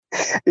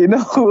you know,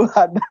 who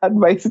had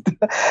advised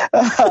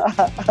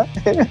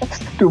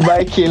to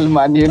buy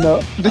Killman, you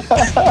know.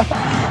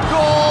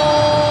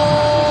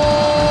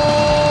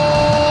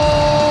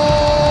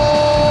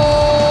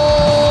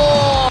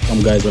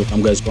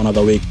 Welcome guys to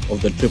another week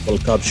of the Triple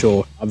Cup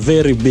Show. A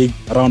very big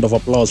round of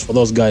applause for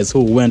those guys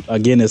who went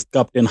against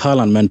Captain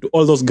Haaland, man. To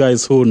all those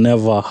guys who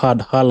never had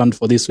Haaland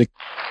for this week,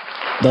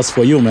 that's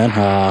for you, man.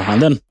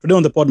 And then today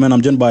on the pod, man,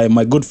 I'm joined by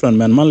my good friend,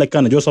 man like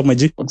Kane. What's up, my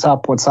G? What's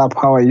up?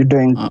 How are you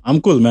doing?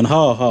 I'm cool, man.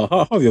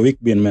 How have your week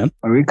been, man?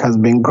 My week has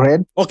been great.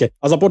 Okay,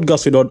 as a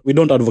podcast, we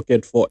don't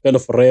advocate for kind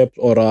of rape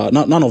or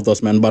none of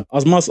those, man. But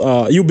as much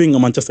you being a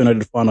Manchester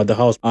United fan at the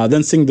house,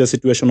 then seeing the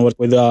situation with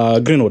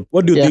Greenwood,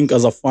 what do you think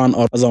as a fan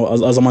or as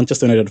a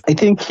Manchester United? I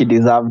think he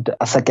deserved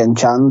a second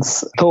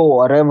chance. So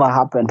whatever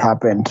happened.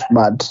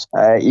 But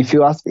if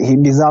you ask, he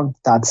deserved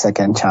that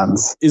second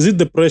chance. Is it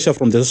the pressure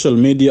from the social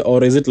media,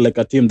 or is it like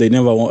a team they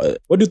never want?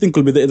 What do you think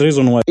will be the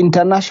reason why?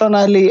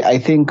 Internationally, I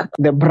think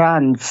the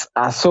brands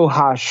are so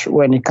harsh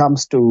when it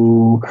comes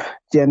to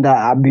gender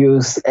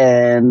abuse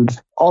and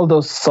all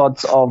those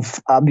sorts of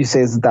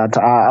abuses that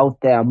are out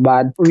there.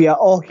 But we are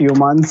all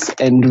humans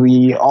and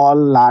we all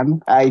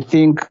learn. I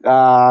think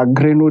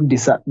Greenwood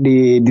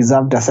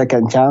deserved a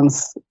second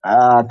chance.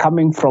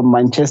 Coming from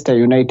Manchester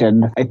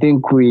United, I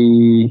think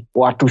we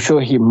were to show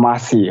him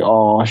mercy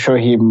or show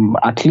him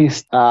at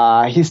least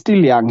he's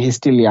still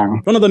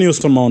young. Another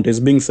news on Mount is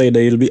being said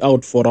that he'll be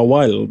out for a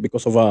while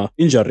because of an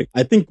injury.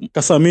 I think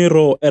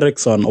Casemiro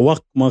Eriksson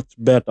worked much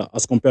better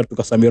as compared to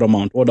Casemiro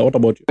Mount. What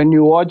about you? When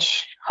you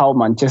watch how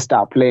Manchester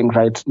are playing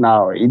right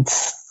now,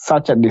 it's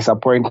such a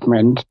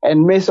disappointment.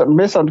 And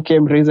Mason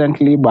came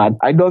recently, but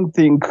I don't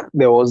think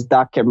there was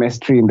that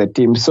chemistry in the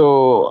team.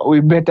 So we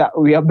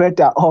are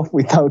better off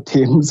without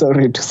him,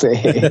 sorry to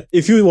say.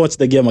 If you watch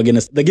the game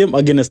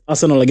against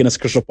Arsenal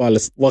against Crystal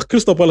Palace, was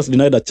Crystal Palace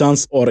denied a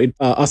chance, or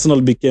Arsenal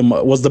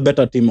was the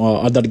better team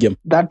at that game?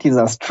 That is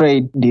a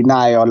straight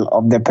denial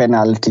of the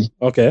penalty.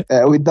 Okay.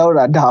 Without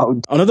a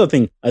doubt. Another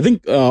thing, I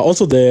think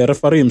also the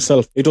referee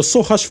himself, it was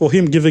so harsh for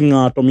him giving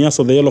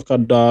Tomiyasu the yellow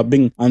card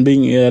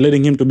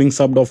leading him to being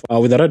subbed off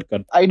with a red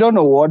card. I don't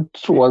know what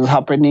was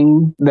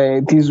happening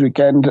this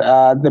weekend,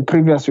 the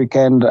previous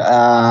weekend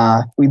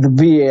with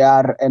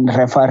VAR and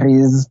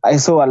referees. I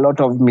saw a lot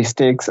of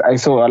mistakes. I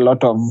saw a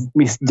lot of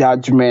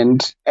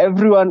misjudgment.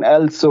 Everyone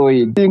else saw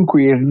it. I think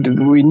we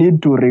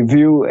need to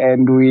review,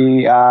 and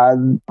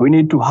we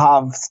need to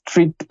have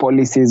strict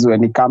policies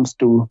when it comes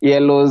to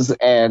yellows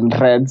and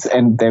reds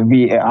and the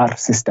VAR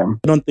system.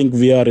 I don't think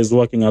VAR is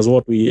working as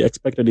what we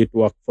expected it to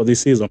work for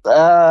this season.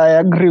 I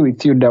agree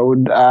with you,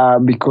 Dawood,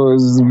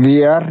 because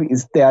VAR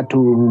is there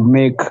to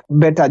make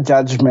better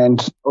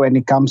judgment when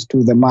it comes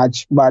to the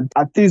match. But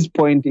at this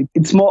point,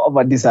 it's more of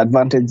a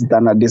disadvantage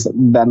than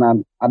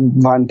an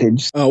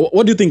advantage.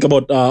 What do you think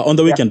about on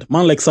the weekend?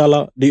 Man like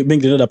Salah being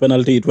denied a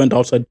penalty, it went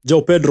outside.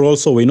 Joe Pedro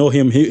also, we know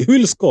him. He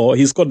will score.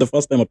 He scored the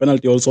first time a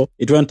penalty also.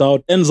 It went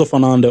out. Enzo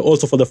Fernandez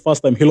also for the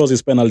first time he lost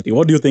his penalty.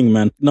 What do you think,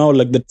 man? Now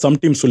like that some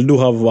teams will do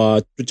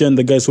have to change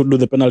the guys who do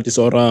the penalties,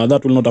 or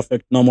that will not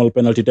affect normal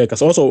penalty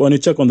takers. Also, when you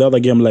check on the other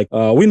game, like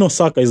we know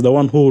Saka is the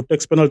one who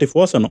takes penalty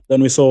for Arsenal.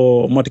 Then we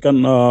saw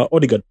Martin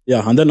Odegaard.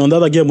 Yeah, and then on the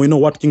other game we know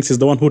Watkins is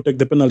the one who take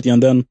the penalty,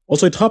 and then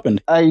also it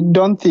happened. I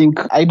don't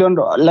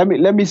know.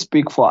 Let me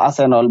speak for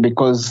Arsenal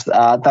because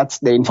that's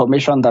the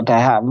information that I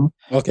have.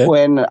 Okay.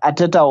 When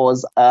Arteta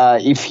was,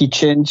 if he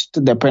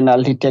changed the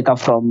penalty taker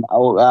from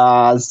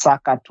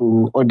Saka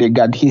to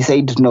Odegaard, he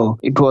said no.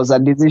 It was a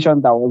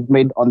decision that was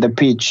made on the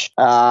pitch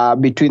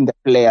between the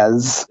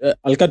players.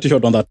 I'll cut you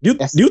short on that. Do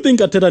you think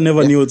Arteta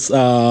never knew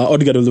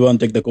Odegaard was the one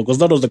to take the call? Because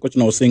that was the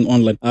question I was seeing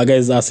online.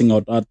 Guys asking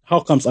out, how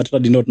comes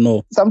Arteta did not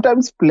know?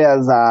 Sometimes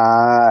players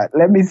are,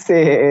 let me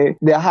say,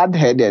 they're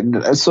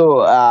hard-headed.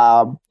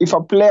 So if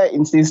a player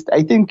insists,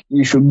 I think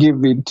you should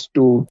give it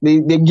to,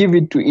 they give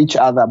it to each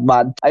other.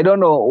 But I don't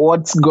know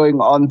what's going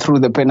on through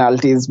the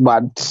penalties,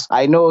 but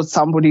I know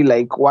somebody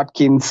like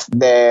Watkins,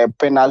 the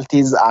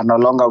penalties are no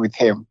longer with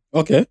him.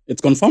 Okay,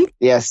 it's confirmed?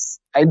 Yes.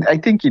 I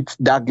think it's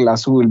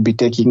Douglas who will be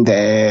taking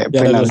the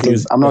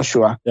penalties. I'm not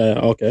sure. Yeah,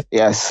 okay.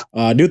 Yes.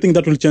 Do you think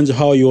that will change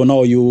how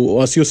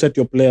as you set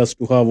your players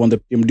to have on the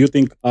team? Do you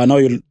think now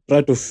you'll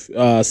try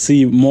to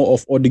see more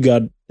of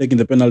Odegaard taking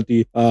the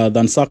penalty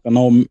than Saka,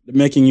 now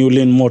making you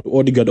lean more to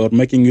Odegaard or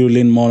making you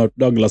lean more to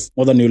Douglas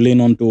more than you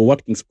lean on to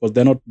Watkins because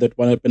they're not that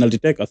penalty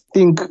takers? I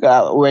think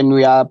when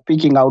we are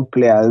picking out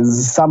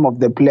players, some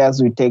of the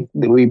players we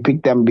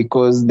pick them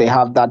because they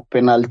have that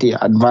penalty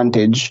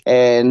advantage.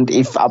 And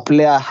if a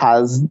player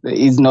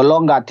is no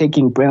longer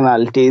taking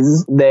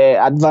penalties, the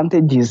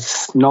advantage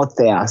is not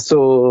there.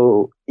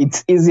 So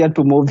it's easier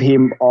to move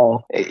him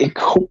on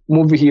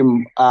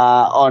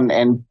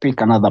and pick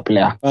another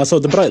player. So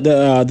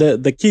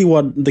the key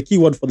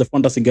word for the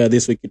fantasy guy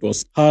this week, it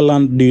was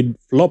Haaland did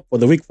flop for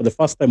the week for the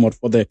first time,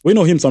 we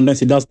know him sometimes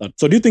he does that.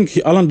 So do you think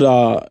Haaland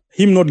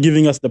him not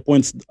giving us the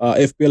points,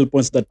 FPL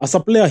points that as a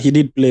player he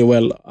did play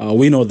well.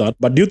 We know that.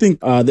 But do you think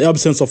the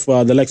absence of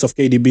the likes of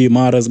KDB,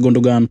 Mahrez,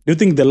 Gundogan, do you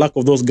think the lack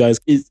of those guys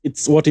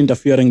it's what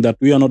interfering that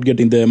we are not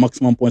getting the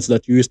maximum points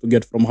that you used to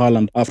get from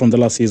Haaland from the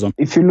last season?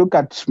 If you look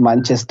at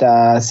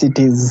Manchester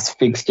City's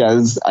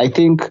fixtures, I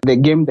think the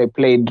game they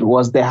played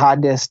was the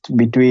hardest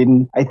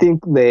between, I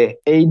think, the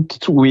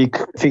 8-week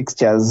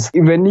fixtures.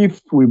 Even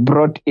if we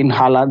brought in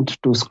Haaland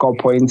to score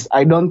points,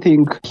 I don't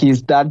think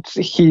he's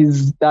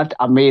that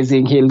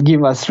amazing. He'll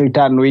give us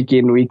return week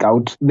in, week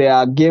out. There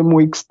are game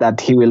weeks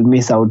that he will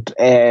miss out,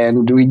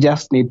 and we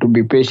just need to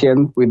be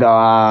patient with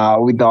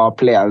our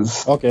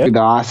players, with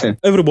our assets.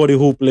 Everybody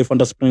who play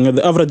Fantasy Premier,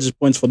 the average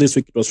points for this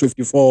week it was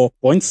 54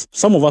 points.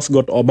 Some of us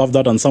got above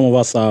that, and some of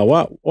us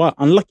were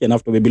unlucky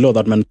enough to be below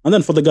that, man. And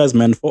then for the guys,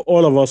 man, for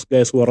all of us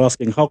guys who are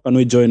asking, how can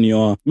we join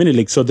your mini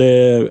league? So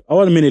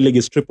our mini league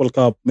is Triple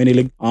Cup mini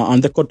league,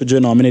 and the code to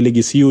join our mini league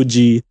is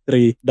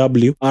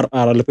UG3WRR.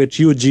 I'll repeat,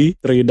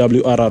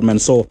 UG3WRR, man.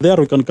 So there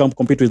we can come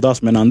compete with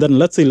us, man. And then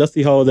let's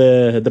see how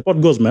the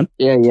pot goes, man.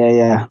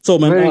 Yeah. So,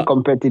 man, very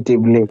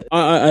competitive league.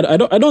 I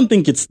don't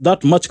think it's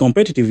that much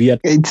competitive yet.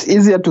 It's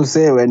easier to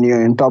say when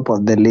you're on top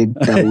of the league,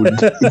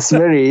 Dawood. It's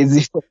very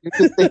easy for you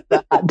to say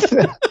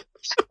that.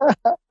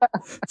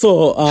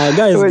 So,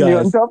 guys, you're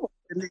on top of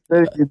the league,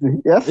 very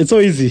easy. Yes? It's so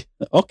easy.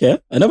 Okay,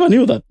 I never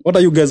knew that. What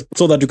are you guys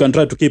so that you can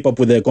try to keep up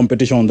with the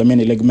competition on the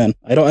mini league, man?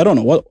 I don't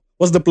know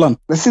what's the plan.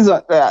 The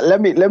season.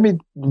 Let me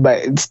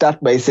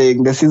start by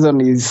saying the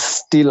season is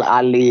still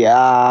early.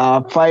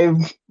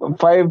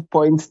 5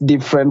 points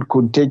different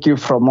could take you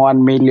from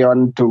 1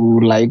 million to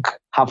like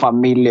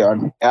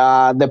 500,000.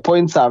 The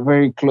points are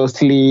very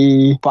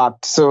closely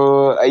packed,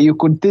 so you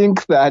could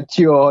think that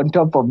you're on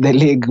top of the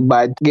league,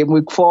 but game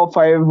week 4,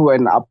 5,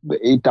 when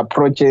it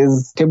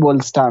approaches,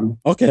 tables turn.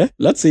 Okay,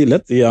 let's see.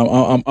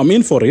 I'm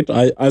in for it.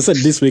 I said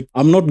this week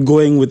I'm not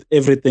going with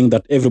everything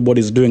that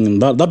everybody's doing,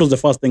 and that was the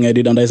first thing I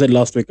did. And I said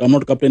last week I'm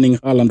not captaining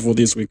Haaland for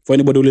this week. For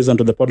anybody who listened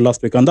to the pod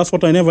last week, and that's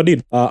what I never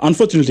did.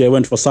 Unfortunately, I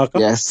went for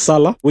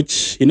Salah,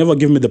 which he never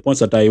gave me the points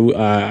that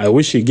I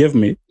wish he gave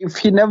me. If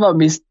he never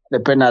missed the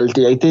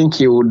penalty, I think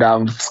he would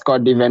have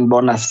scored even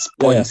bonus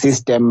point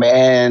system,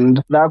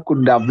 and that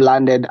could have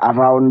landed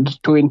around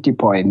 20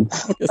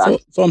 points. Okay,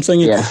 so I'm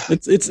saying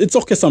it's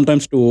okay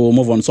sometimes to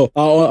move on. So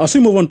as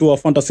we move on to our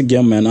fantasy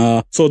game,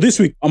 man. So this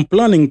week I'm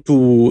planning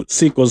to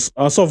see, because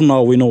as of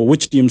now we know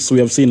which teams we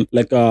have seen.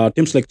 Like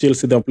teams like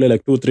Chelsea, they'll play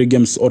like 2-3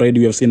 games already.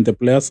 We have seen the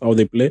players how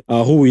they play,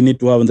 who we need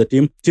to have in the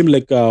team. Team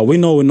like we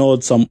know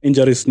some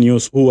injuries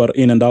news who are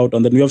in and out,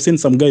 and then we have seen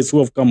some guys who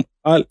have come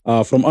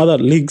from other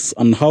leagues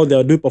and how they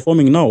are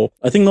performing now.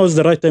 I think now is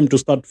the right time to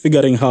start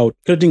figuring out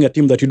creating a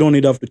team that you don't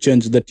need to have to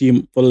change the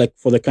team for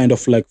the kind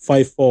of like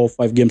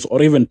 5 games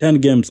or even 10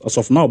 games as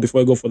of now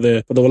before I go for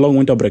the long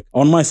winter break.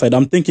 On my side,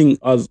 I'm thinking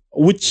as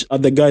which are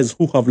the guys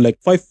who have like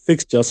 5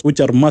 fixtures which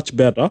are much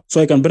better,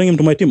 so I can bring him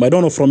to my team. I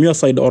don't know from your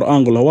side or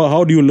angle,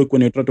 how do you look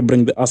when you try to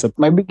bring the asset?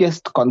 My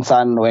biggest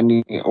concern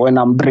when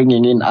I'm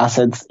bringing in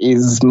assets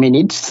is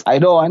minutes. I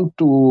don't want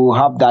to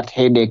have that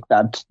headache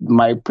that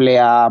my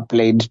player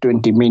played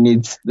 20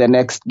 minutes, the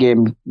next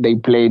game they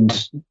played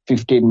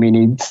 15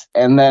 minutes,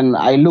 and then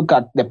I look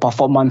at the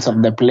performance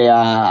of the player.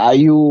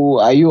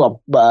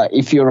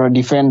 If you're a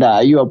defender,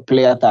 are you a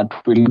player that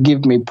will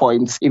give me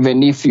points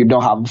even if you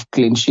don't have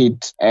clean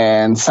sheet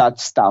and such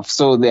stuff?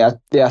 So there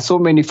are so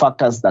many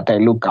factors that I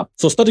look up.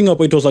 So starting up,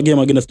 it was a game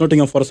against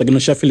Nottingham Forest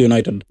against Sheffield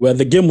United, where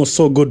the game was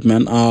so good,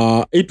 man.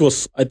 It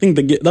was, I think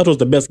that was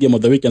the best game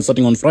of the weekend,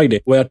 starting on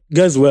Friday, where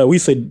we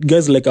said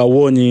guys like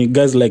Awoni,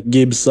 guys like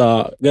Gibbs,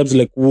 guys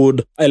like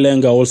Wood,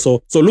 Ilenga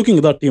also. So looking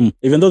at that team,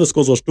 even though the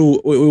scores was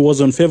 2, it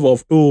was in favor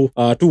of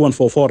 2-1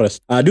 for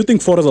Forest. Do you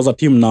think Forest as a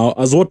team now,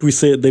 as what we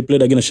say they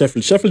played against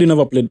Sheffield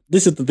never played?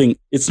 This is the thing.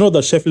 It's not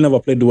that Sheffield never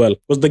played well,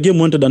 because the game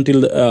went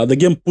until the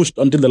game pushed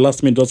until the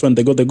last minute. That's when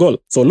they got the goal.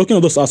 So looking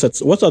at those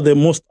assets, what are the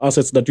most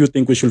assets that you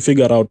think we should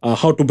figure out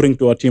how to bring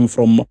to our team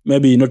from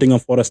maybe Nottingham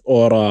Forest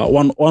or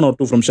one or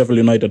two from Sheffield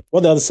United? What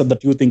are the other assets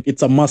that you think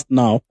it's a must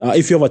now?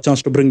 If you have a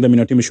chance to bring them in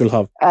your team, you should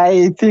have.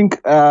 I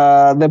think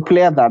the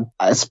player that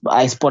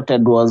I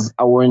spotted was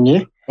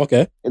Awoni.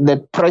 Okay.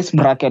 The price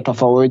bracket of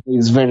Awoni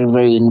is very,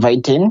 very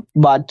inviting,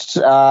 but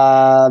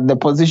the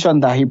position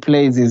that he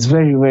plays is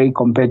very, very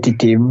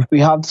competitive.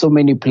 We have so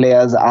many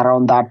players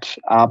around that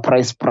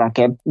price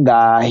bracket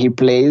that he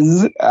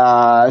plays.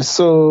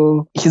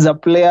 So he's a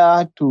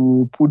player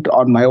to put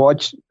on my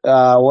watch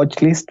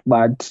list,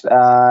 but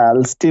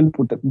I'll still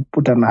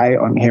put an eye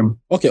on him.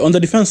 Okay, on the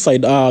defense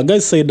side,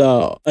 guys said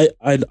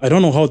I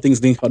don't know how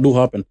things do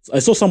happen. I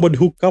saw somebody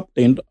who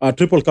captained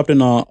triple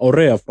captain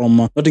Aurea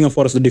from Nottingham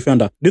Forest, the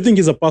defender. Do you think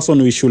he's a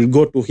person we should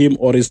go to him,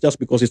 or is just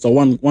because it's a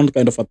one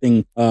kind of a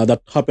thing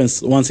that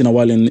happens once in a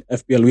while in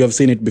FPL? We have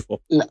seen it before.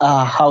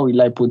 How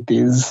will I put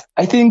this?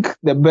 I think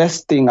the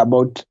best thing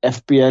about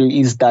FPL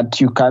is that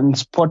you can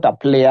spot a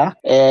player,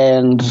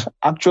 and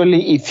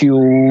actually if you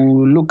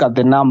look at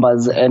the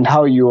numbers and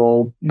how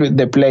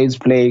the player is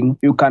playing,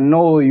 you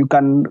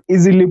can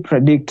easily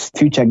predict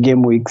future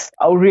game weeks.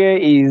 Aurier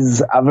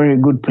is a very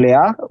good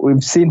player.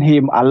 We've seen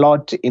him a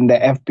lot in the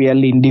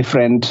FPL in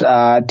different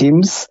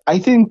teams. I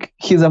think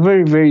he's a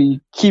very, very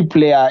key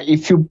player.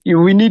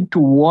 We need to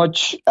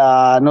watch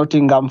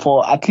Nottingham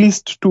for at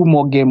least 2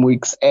 more game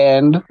weeks,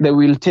 and they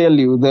will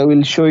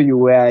show you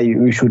where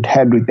you should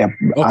head with their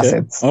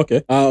assets.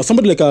 Okay.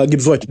 Somebody like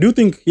Gibbs White, do you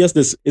think he has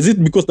this? Is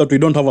it because that we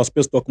don't have a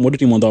space to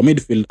accommodate him on our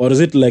midfield, or is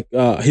it like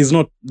he's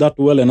not that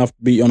well enough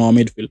to be on our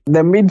midfield?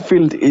 The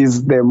midfield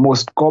is the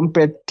most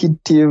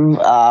competitive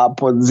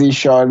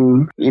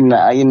position in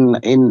our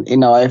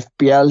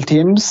FPL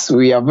teams.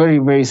 We are very,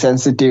 very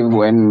sensitive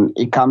when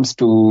it comes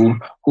to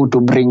who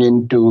to bring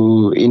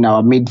in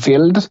our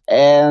midfield,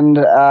 and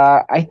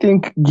I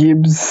think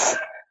Gibbs,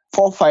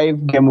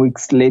 4-5 game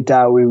weeks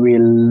later, we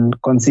will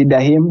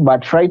consider him.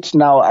 But right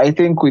now, I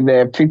think with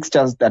the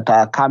fixtures that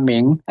are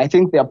coming, I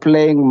think they're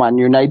playing Man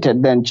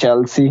United, then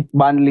Chelsea.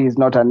 Burnley is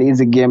not an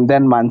easy game.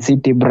 Then Man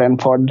City,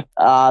 Brentford.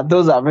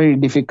 Those are very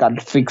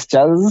difficult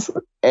fixtures.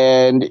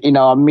 And in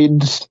our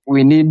mid,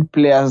 we need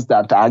players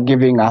that are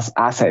giving us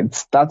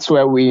assets. That's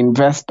where we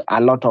invest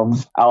a lot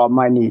of our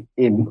money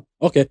in.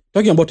 Okay,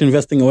 talking about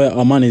investing where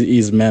our money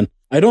is, man.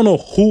 I don't know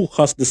who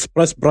has this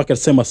price bracket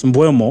same as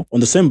Mbeumo on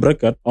the same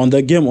bracket. On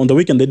the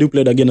weekend, they do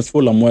play against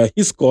Fulham, where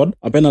he scored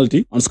a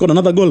penalty and scored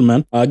another goal,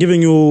 man,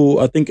 giving you,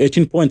 I think,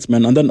 18 points,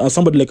 man. And then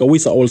somebody like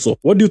Awisa also.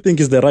 What do you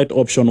think is the right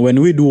option when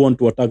we do want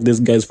to attack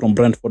these guys from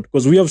Brentford?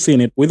 Because we have seen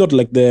it without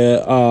like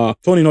the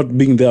Tony not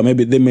being there.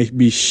 Maybe there may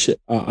be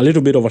a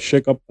little bit of a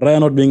shake-up. Raya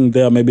not being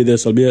there, maybe there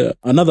shall be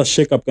another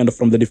shake-up kind of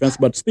from the defense.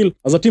 But still,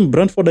 as a team,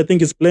 Brentford, I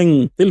think, is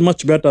playing still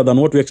much better than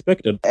what we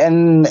expected.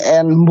 And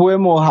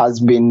Mbeumo has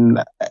been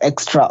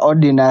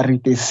extraordinary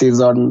this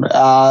season.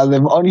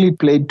 They've only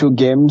played 2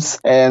 games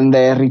and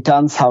their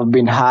returns have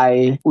been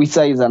high.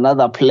 Wisa is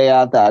another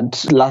player that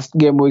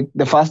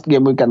the first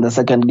game week and the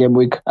second game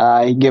week,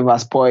 he gave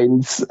us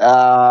points. There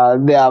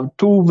are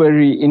 2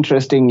 very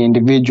interesting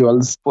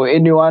individuals. For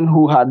anyone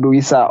who had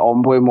Wisa or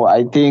Mbeumo,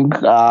 I think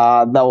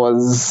that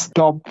was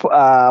top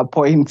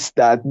points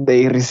that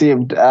they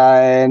received.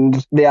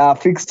 And their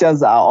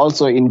fixtures are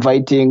also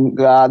inviting.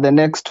 The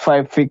next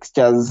 5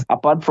 fixtures,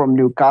 apart from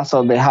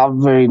Newcastle, they have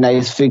very nice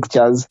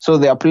fixtures. So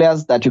they are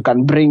players that you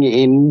can bring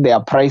in.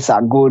 Their price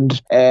are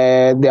good.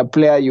 They are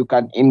player you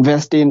can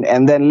invest in,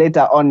 and then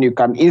later on you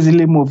can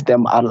easily move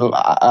them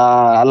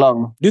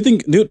along. Do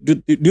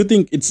you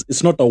think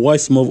it's not a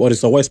wise move, or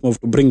it's a wise move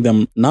to bring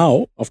them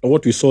now after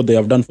what we saw they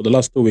have done for the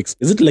last 2 weeks?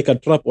 Is it like a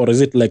trap, or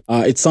is it like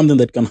it's something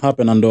that can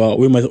happen and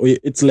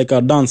it's like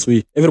a dance?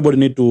 Everybody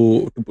need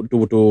to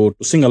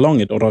sing along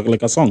it, or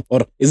like a song,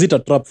 or is it a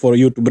trap for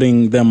you to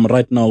bring them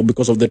right now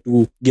because of the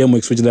 2 game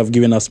weeks which they have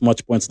given us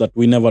much points that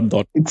we never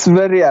thought? It's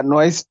very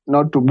unwise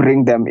not to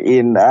bring them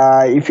in.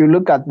 If you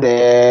look at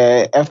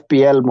the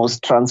FPL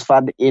most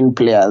transferred in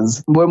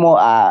players, Mbeumo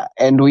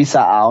and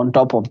Wisa are on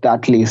top of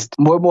that list.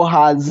 Mbeumo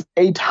has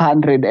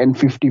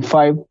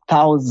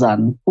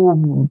 855,000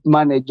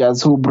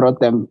 managers who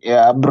brought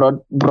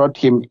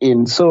him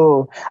in.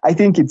 So I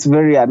think it's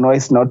very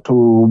unwise not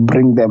to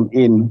bring them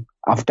in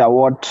after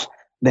what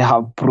they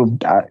have proved.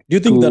 Do you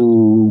think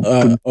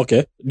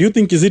okay? Do you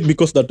think is it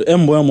because that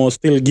Mbeumo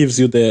still gives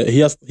you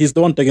he's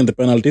the one taking the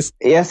penalties?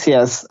 Yes.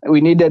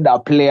 We needed a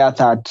player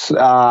that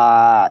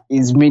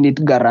is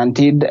minute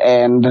guaranteed,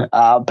 and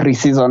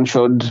pre-season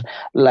showed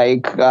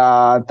like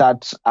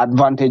that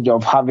advantage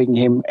of having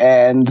him.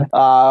 And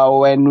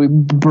when we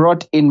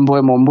brought in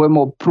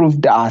Mbeumo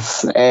proved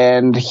us,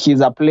 and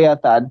he's a player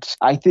that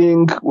I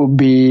think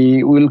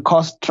will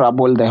cause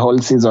trouble the whole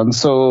season.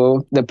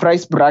 So the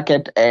price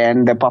bracket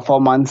and the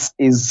performance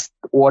is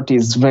what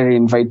is very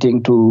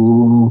inviting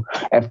to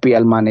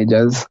FPL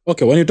managers.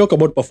 Okay, when you talk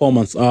about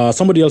performance,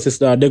 somebody else is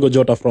Diego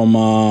Jota from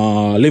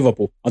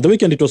Liverpool. At the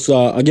weekend, it was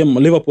a game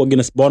Liverpool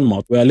against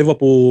Bournemouth, where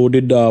Liverpool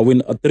did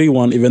win a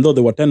 3-1, even though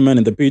there were 10 men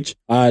in the pitch.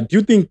 Do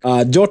you think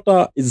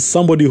Jota is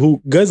somebody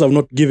who guys have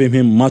not given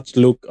him much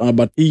look,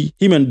 but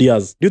him and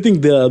Diaz, do you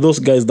think they are those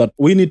guys that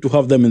we need to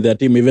have them in their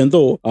team, even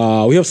though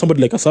we have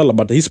somebody like Salah,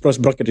 but his price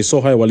bracket is so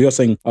high, while you're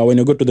saying when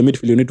you go to the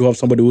midfield, you need to have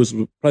somebody whose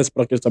price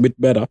bracket is a bit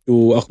better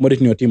to accommodate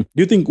in your team.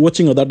 Do you think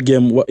watching that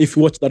game, if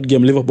you watch that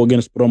game, Liverpool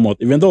against Bournemouth,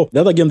 even though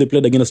the other game they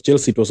played against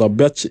Chelsea, it was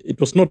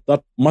not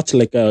that much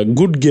like a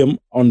good game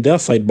on their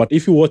side, but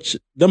if you watch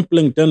them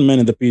playing 10 men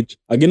in the pitch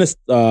against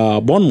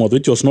Bournemouth,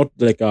 which was not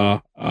like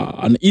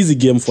an easy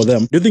game for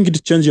them, do you think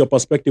it changed your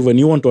perspective when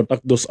you want to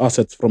attack those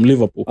assets from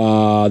Liverpool?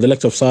 The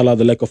likes of Salah,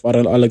 the like of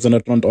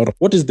Alexander-Arnold, or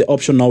what is the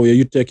option now? Are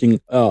you taking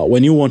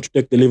when you want to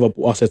take the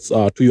Liverpool assets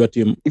to your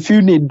team? If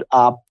you need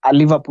a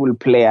Liverpool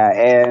player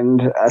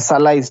and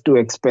Salah is too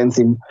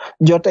expensive,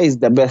 Jota is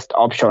the best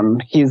option.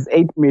 He's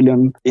 8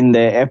 million in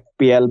the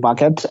FPL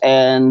market,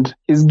 and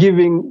he's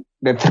giving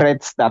the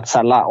threats that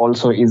Salah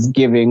also is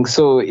giving.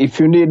 So if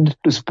you need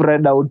to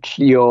spread out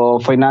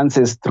your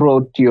finances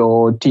throughout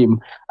your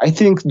team, I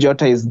think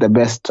Jota is the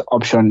best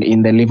option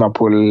in the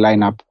Liverpool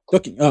lineup.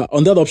 Talking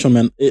on the other option,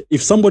 man,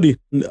 if somebody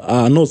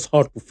knows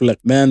how to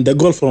flex, man, the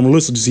goal from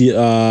Luis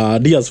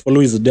Diaz for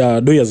Luis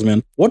Diaz,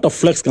 man, what a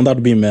flex can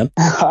that be, man?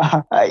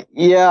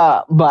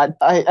 Yeah, but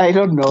I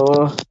don't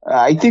know.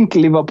 I think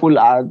Liverpool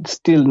are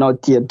still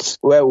not yet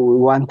where we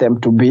want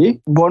them to be.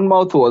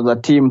 Bournemouth was a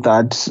team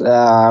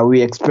that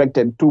we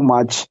expected too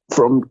much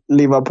from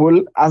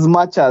Liverpool. As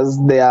much as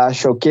they are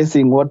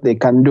showcasing what they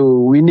can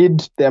do, we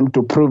need them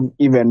to prove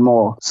even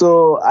more.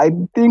 So I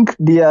think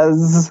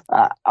Diaz,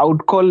 I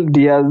would call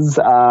Diaz,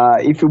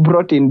 if you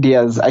brought in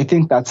Diaz, I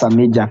think that's a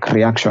knee-jerk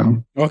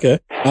reaction. Okay.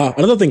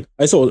 Another thing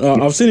I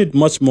saw, I've seen it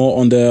much more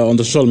on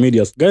the social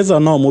medias. Guys are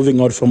now moving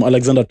out from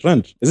Alexander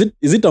Trent.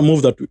 Is it a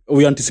move that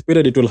we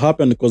anticipated it will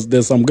happen because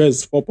there's some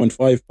guys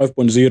 4.5,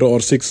 5.0 or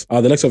 6,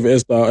 the likes of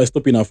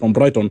Estopina from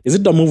Brighton. Is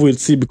it a move we'll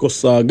see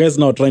because guys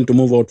now trying to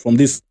move out from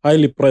these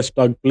highly price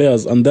tag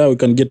players, and there we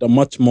can get a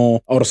much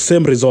more or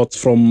same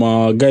results from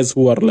guys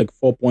who are like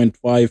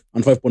 4.5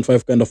 and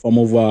 5.5 kind of a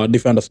move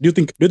defenders. Do you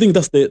think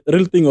that's the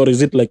real thing, or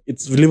is it like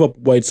it's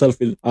Liverpool by itself?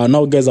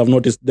 Now guys have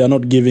noticed they're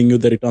not giving you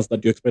the returns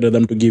that you expected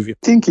them to give you.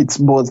 I think it's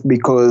both,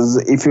 because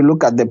if you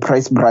look at the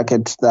price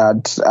bracket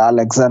that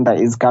Alexander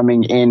is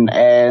coming in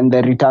and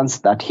the returns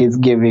that he's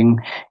giving,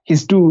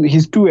 he's too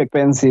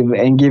expensive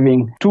and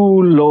giving too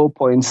low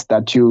points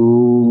that he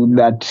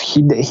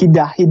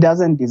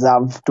doesn't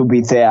deserve to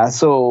be there.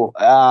 So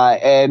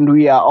and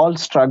we are all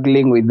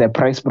struggling with the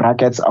price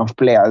brackets of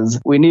players.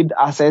 We need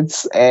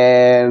assets,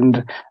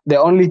 and the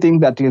only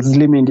thing that is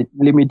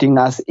limiting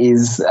us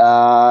is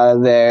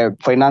the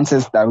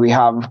finances that we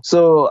have.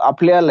 So a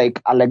player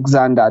like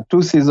Alexander,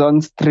 3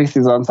 seasons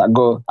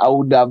ago, I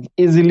would have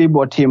easily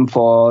bought him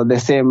for the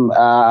same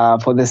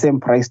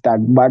price tag.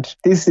 But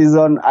this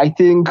season, I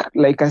think,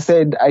 like I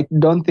said, I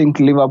don't think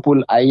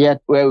Liverpool are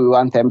yet where we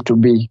want them to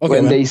be. Okay,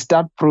 when man. they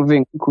start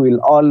proving, we'll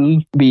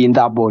all be in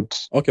that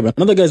boat. Okay, man.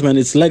 Another guys, man,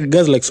 it's like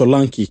guys like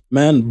Solanke.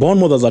 Man,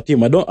 Bournemouth as a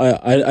team,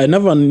 I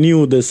never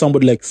knew there's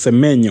somebody like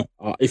Semenyo.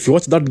 If you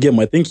watch that game,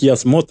 I think he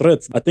has more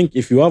threats. I think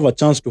if you have a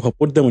chance to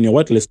put them on your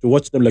whitelist to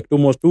watch them like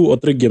 2 or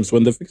 3 games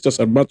when the fixtures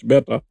are much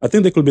better, I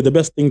think they could be the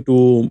best thing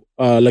to,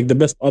 like the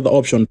best other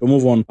option to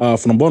move on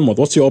from Bournemouth.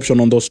 What's your option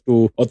on those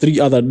 2 or 3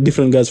 other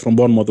different guys from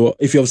Bournemouth,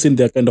 if you have seen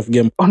their kind of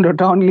game?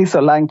 Not only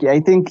Solanke, I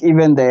think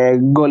even the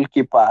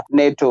goalkeeper,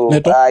 Neto?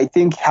 I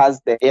think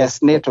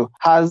Neto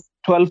has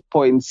 12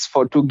 points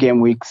for 2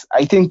 game weeks.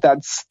 I think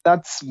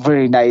that's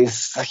very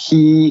nice.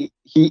 He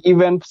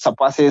even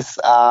surpasses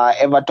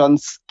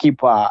Everton's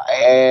keeper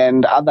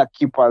and other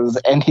keepers,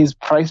 and his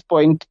price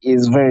point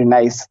is very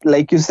nice.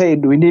 Like you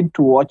said, we need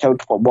to watch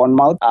out for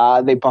Bournemouth.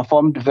 They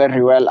performed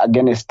very well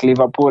against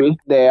Liverpool.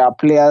 Their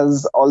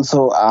players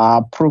also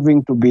are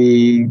proving to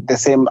be the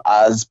same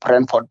as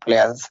Brentford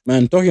players.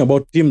 Man, talking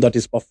about team that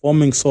is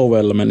performing so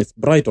well, man, it's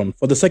Brighton.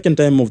 For the second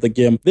time of the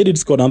game, they did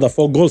score another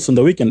 4 goals in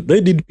the weekend.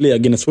 They did play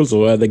against Wolves,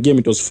 where the game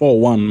it was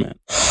 4-1, man.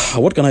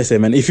 What can I say,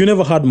 man? If you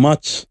never had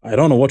much, I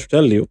don't know what to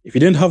tell you. If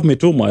you didn't have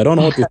Mitoma, I don't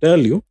know what to tell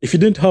you. If you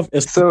didn't have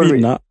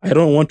Estupina, I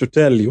don't want to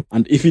tell you.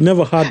 And if you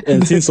never had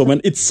Encinso,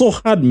 man, it's so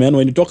hard, man,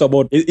 when you talk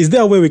about, is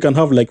there a way we can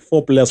have like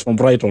 4 players from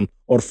Brighton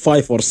or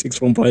 5 or 6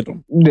 from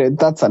Brighton?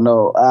 That's a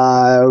no.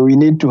 We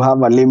need to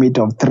have a limit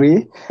of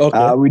 3.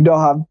 Okay. We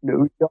don't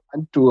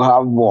want to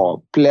have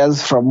more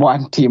players from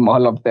one team,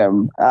 all of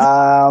them.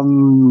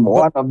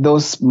 One of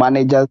those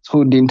managers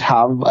who didn't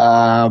have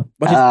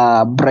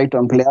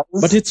Brighton players.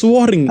 But it's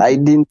worrying. I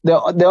didn't.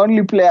 The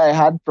only player I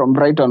had from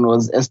Brighton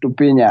was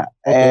Estupina,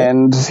 okay.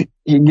 And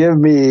he gave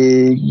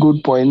me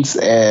good points,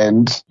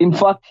 and in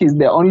fact, he's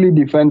the only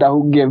defender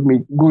who gave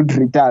me good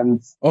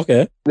returns.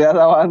 Okay. The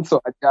other ones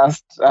were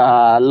just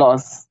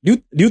loss. Do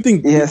you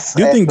think? Yes.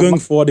 Do you think going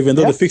forward, even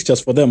though the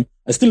fixtures for them,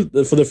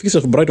 for the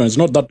fixtures for Brighton, it's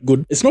not that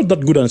good. It's not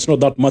that good, and it's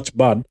not that much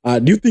bad.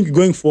 Do you think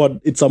going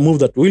forward, it's a move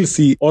that we'll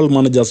see all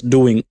managers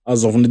doing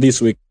as of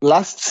this week?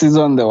 Last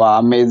season they were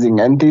amazing,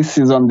 and this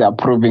season they are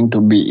proving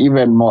to be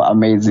even more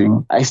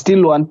amazing. I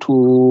still want to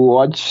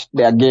watch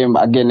their game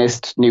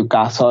against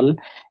Newcastle.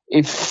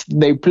 If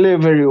they play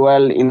very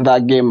well in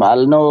that game,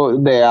 I'll know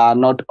they are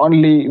not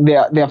only they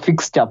are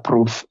fixture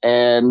proof,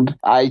 and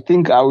I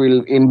think I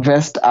will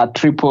invest a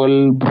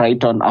triple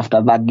Brighton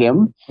after that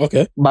game.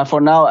 Okay. But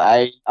for now,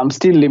 I'm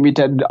still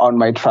limited on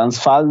my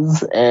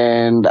transfers,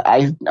 and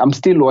I'm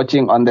still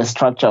watching on the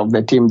structure of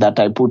the team that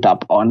I put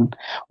up on.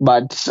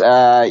 But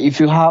if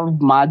you have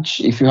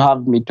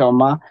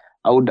Mitoma,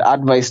 I would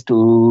advise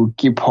to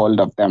keep hold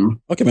of them.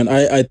 Okay, man.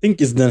 I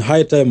think it's the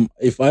high time.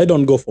 If I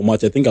don't go for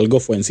much, I think I'll go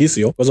for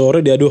Enciso, because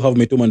already I do have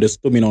Mitoma and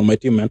Estupina on my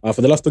team, man.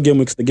 For the last 2 game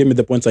weeks, they gave me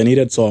the points I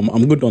needed, so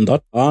I'm good on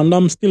that. And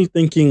I'm still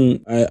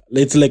thinking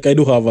it's like I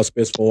do have a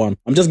space for one.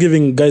 I'm just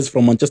giving guys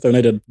from Manchester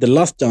United the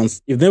last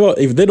chance.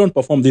 If they don't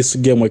perform this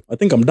game week, I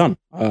think I'm done.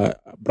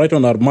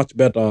 Brighton are much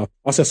better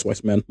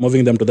assets-wise, man.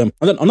 Moving them to them.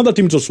 And then another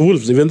team was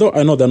Wolves. Even though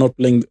I know they're not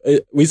playing,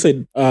 we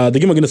said the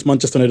game against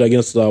Manchester United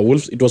against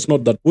Wolves, it was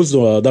not that Wolves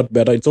were that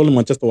better. It's only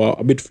Manchester were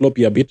a bit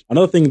floppy a bit.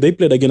 Another thing, they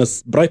played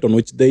against Brighton,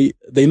 which they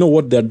know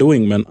what they're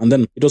doing, man. And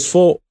then it was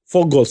 4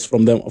 4 goals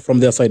from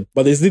their side.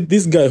 But there's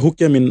this guy who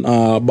came in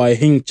by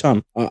Hing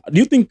Chan. Do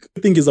you think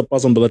is a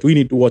person that we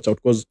need to watch out?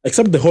 Because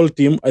except the whole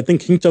team, I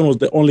think Hing Chan was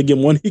the only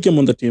game when he came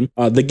on the team.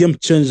 The game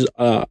changed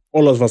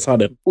all of a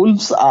sudden.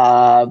 Wolves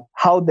are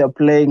how they're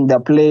playing. They're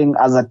playing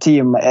as a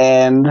team,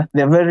 and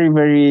they're very,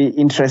 very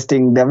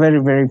interesting. They're very,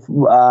 very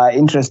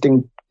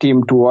interesting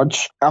team to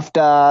watch.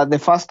 After the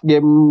first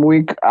game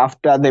week,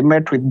 after they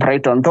met with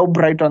Brighton, though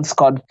Brighton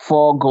scored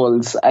 4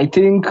 goals, I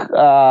think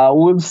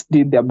Wolves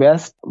did their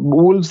best.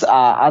 Wolves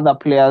have other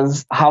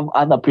players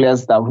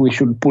that we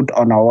should put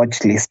on our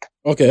watch list.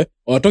 Okay.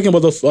 Talking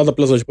about those other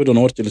players that you put on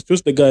our watch list,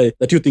 who's the guy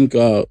that you think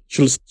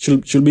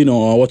should be on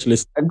our watch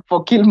list? And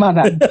for Kilman,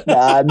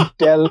 I'd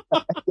tell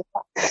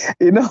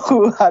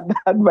who had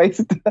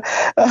advised to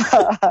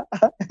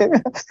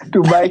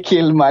buy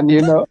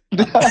Kilman,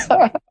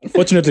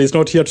 Unfortunately, he's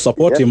not here to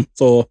support him,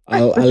 so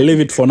I'll leave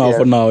it for now. Yeah.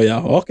 For now,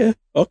 yeah. Okay,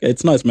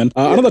 it's nice, man.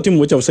 Another team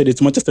which I've said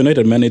it's Manchester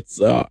United, man. It's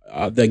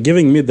they're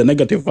giving me the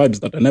negative vibes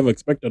that I never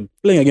expected.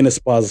 Playing against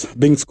Spurs,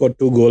 being scored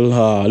 2 goals.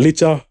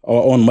 Licha,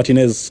 our own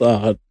Martinez,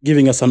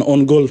 giving us an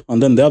own goal,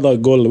 and then the other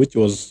goal, which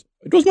was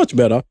much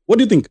better. What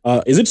do you think?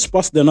 Is it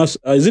Spurs?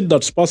 Is it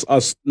that Spurs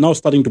are now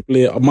starting to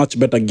play a much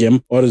better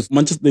game, or is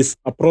there's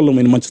a problem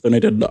in Manchester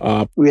United?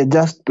 We're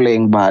just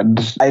playing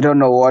bad. I don't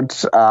know what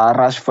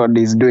Rashford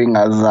is doing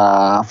as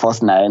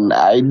first 9.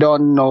 I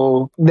don't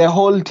know. The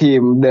whole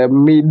team, the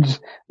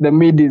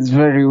mid is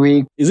very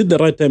weak. Is it the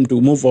right time to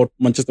move out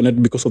Manchester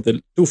United because of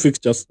the 2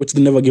 fixtures, which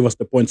they never give us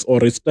the points,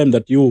 or it's time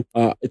that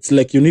it's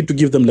like you need to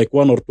give them like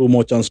 1 or 2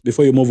 more chances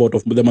before you move out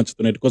of the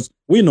Manchester United? Because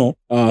we know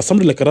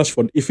somebody like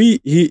Rashford,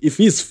 if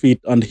he's fit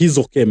and he's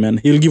okay, man,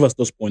 he'll give us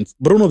those points.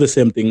 Bruno, the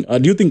same thing.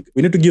 Do you think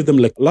we need to give them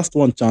like last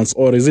 1 chance,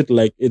 or is it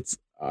like it's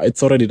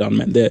already done,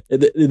 man?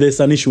 There's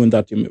an issue in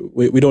that team.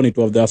 We don't need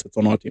to have the assets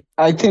on our team.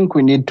 I think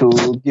we need to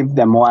give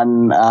them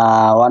one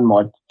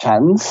more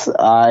chance.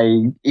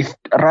 If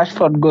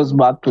Rashford goes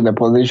back to the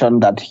position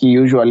that he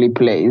usually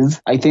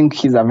plays, I think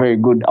he's a very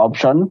good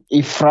option.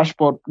 If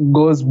Rashford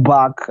goes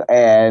back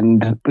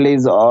and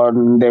plays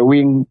on the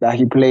wing that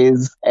he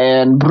plays,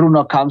 and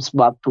Bruno comes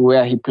back to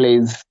where he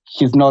plays,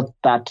 he's not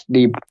that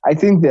deep. I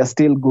think they're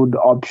still good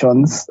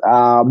options,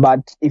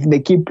 but if they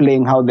keep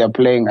playing how they're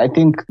playing, I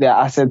think they're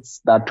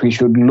assets that we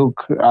should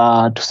look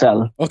to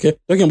sell. Okay,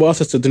 talking about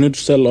assets that you need to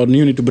sell or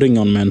you need to bring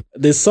on, man.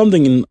 There's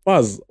something in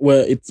Paz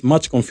where it's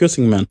much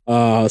confusing, man.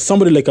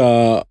 Somebody like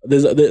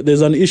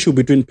there's an issue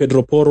between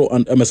Pedro Porro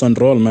and Emerson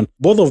Royal, man.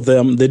 Both of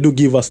them, they do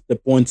give us the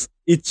points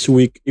each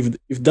week if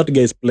that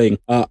guy is playing.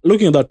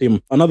 Looking at that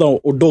team, another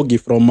Udogi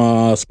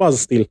from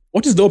Spurs still.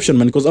 What is the option,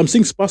 man? Because I'm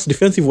seeing Spurs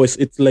defensive wise,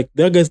 it's like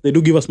their guys, they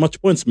do give us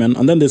much points, man.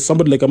 And then there's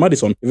somebody like a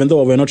Madison, even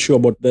though we're not sure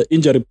about the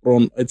injury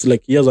prone, it's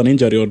like he has an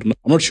injury or I'm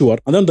not sure.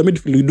 And then the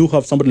midfield, we do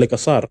have somebody like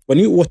Assar. When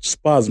you watch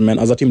Spurs, man,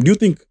 as a team, do you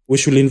think we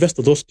should invest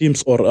in those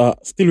teams or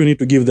still we need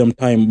to give them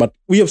time? But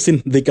we have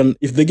seen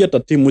if they get a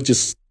team which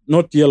is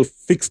not yet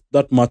fixed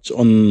that much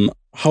on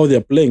how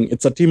they're playing,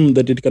 it's a team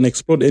that it can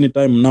explode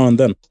anytime now and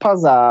then.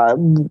 Spurs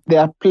there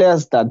are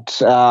players that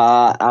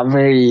are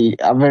very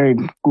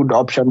good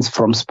options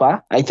from Spurs.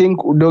 I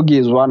think Udogi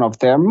is one of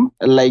them.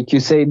 Like you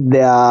said,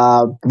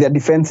 their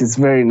defense is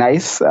very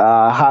nice.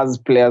 Has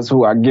players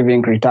who are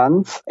giving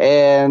returns,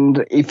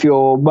 and if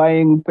you're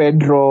buying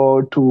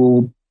Pedro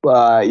to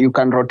you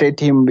can rotate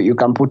him, you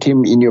can put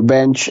him in your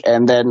bench,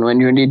 and then when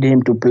you need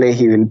him to play,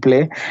 he will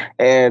play,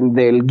 and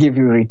they'll give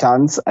you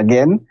returns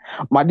again.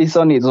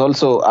 Madison is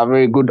also a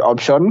very good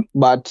option,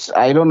 but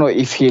I don't know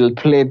if he'll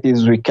play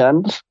this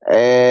weekend,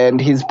 and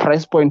his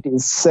price point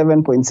is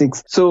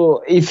 7.6.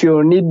 So if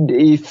you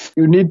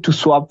need to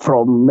swap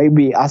from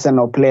maybe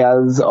Arsenal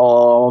players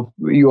or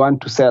you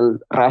want to sell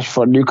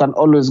Rashford, you can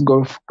always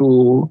go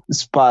to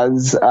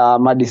Spurs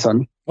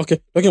Madison. Okay,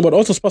 talking about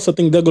also Spurs, I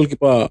think their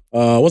goalkeeper,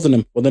 what's the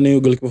name for the new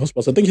goalkeeper for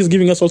Spurs? I think he's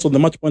giving us also the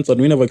match points that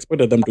we never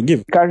expected them to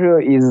give.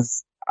 Cario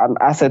is an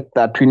asset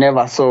that we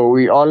never saw.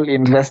 We all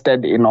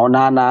invested in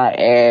Onana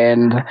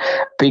and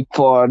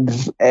Pickford,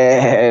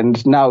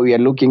 and now we are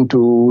looking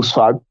to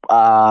swap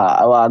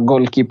our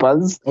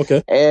goalkeepers.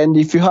 Okay. And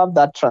if you have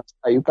that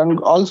transfer, you can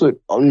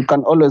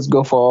always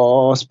go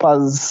for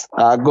Spurs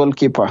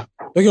goalkeeper.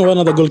 Talking about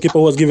another goalkeeper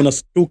who has given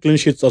us 2 clean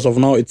sheets as of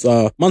now, it's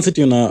Man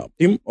City in a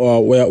team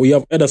where we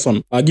have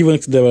Ederson giving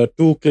us the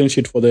 2 clean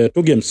sheets for the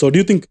 2 games. So do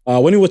you think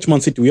when you watch Man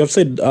City, we have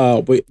said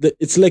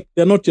it's like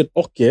they're not yet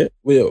okay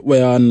where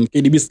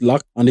KDB's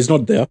luck and he's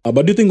not there.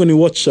 But do you think when you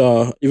watch,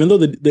 even though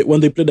when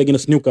they played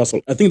against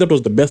Newcastle, I think that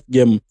was the best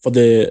game for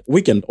the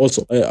weekend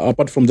also,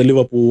 apart from the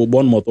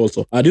Liverpool-Bournemouth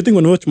also. Do you think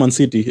when you watch Man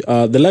City,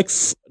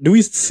 do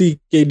we see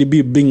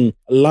KDB being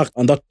luck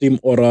on that team,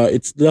 or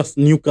it's just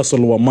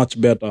Newcastle were much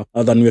better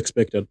than we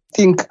expected?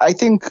 I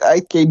think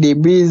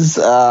KDB's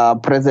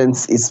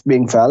presence is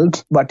being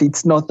felt, but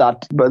it's not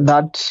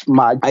that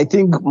much. I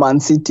think Man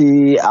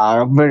City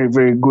are very,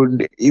 very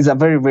good. Is a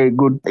very, very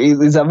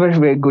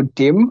good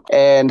team,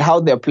 and how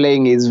they're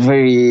playing is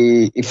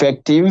very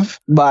effective.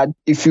 But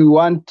if you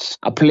want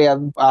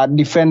a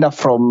defender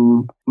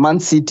from Man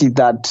City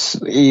that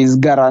is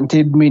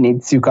guaranteed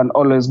minutes, you can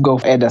always go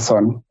for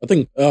Ederson. I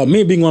think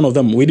me being one of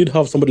them, we did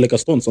have somebody like a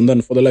Stones, and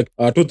then for the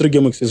 2-3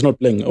 game weeks he's not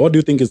playing. What do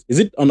you think is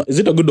it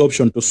a good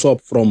option to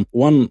swap from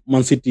one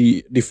Man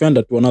City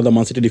defender to another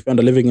Man City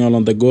defender, leaving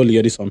on the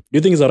goalie Ederson? Do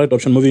you think it's the right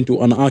option moving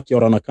to an Aki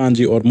or an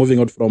Akanji, or moving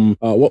out from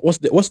what's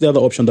the other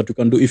option that you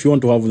can do if you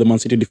want to have the Man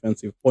City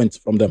defensive points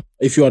from them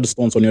if you had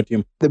Stones on your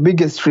team? The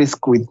biggest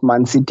risk with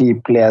Man City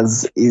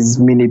players is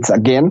minutes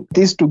again.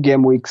 These 2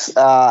 game weeks,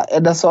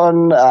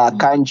 Ederson,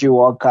 Kanji,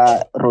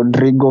 Walker,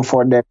 Rodrigo,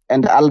 Foden,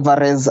 and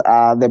Alvarez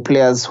are the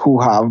players who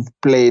have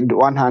played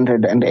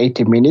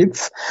 180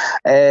 minutes.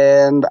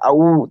 And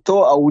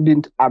though I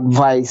wouldn't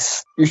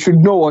advise, you should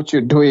know what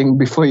you're doing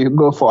before you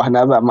go for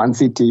another Man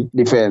City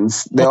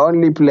defense. The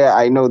only player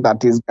I know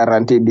that is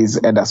guaranteed is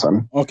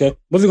Ederson. Okay,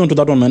 moving on to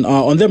that one, man.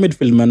 On their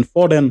midfield, man,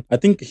 Foden, I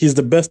think he's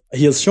the best.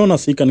 He has shown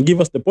us he can give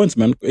us the points,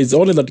 man. It's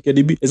only that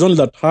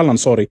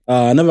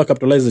Haaland, never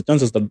capitalized the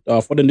chances that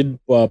Foden did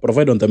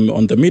provide on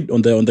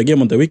the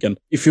game on the weekend.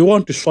 If you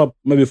want to swap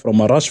maybe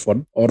from a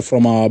Rashford or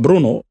from a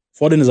Bruno,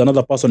 Foden is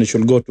another person you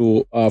should go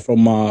to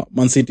from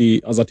Man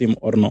City as a team,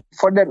 or no?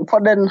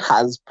 Foden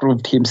has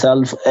proved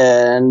himself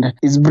and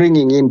is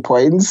bringing in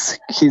points.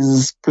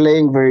 He's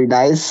playing very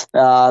nice.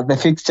 The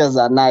fixtures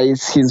are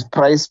nice. His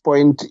price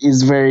point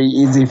is very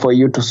easy for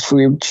you to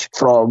switch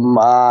from,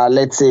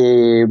 let's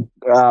say,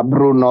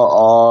 Bruno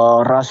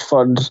or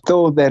Rashford.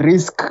 Though the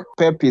risk,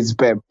 Pep is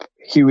Pep.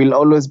 He will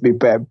always be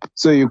Pep.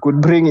 So you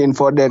could bring in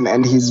Foden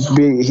and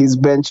he's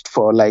benched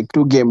for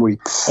 2 game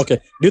weeks.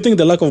 Okay. Do you think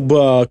the lack of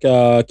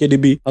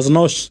KDB has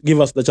now give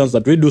us the chance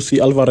that we do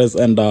see Alvarez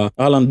and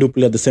Haaland do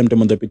play at the same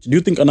time on the pitch? Do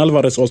you think an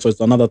Alvarez also is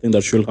another thing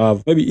that should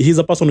have? Maybe he's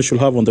a person we should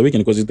have on the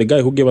weekend because he's the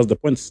guy who gave us the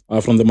points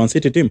from the Man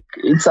City team.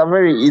 It's a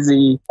very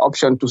easy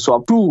option to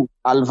swap to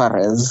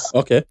Alvarez.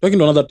 Okay. Talking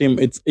to another team,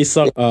 it's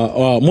Isak.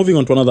 Moving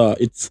on to another,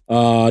 it's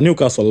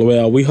Newcastle,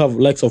 where we have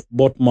likes of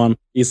Botman,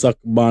 Isak,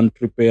 Ban,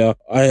 Trippier.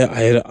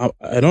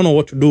 I don't know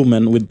what to do,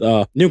 man, with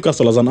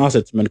Newcastle as an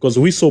asset, man, because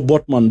we saw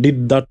Botman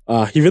did that.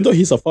 Even though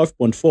he's a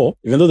 5.4,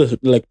 even though there's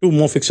 2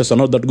 more fixtures are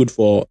not that good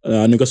for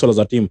Newcastle as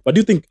a team. But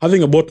do you think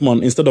having a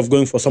Botman instead of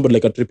going for somebody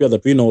like a Trippier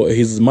that we know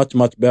he's much,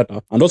 much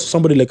better, and also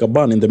somebody like a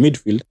Ban in the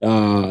midfield,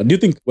 do you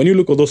think when you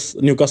look at those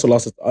Newcastle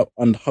assets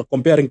and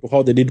comparing to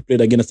how they did play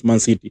against Man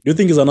City, do you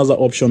think is another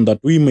option that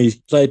we may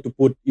try to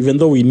put, even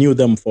though we knew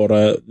them for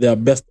their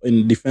best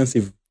in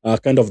defensive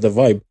kind of the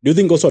vibe? Do you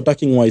think also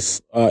attacking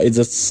wise,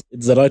 it's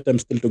the right time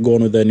still to go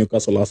on with the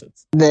Newcastle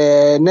assets?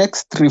 The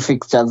next 3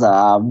 fixtures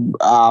are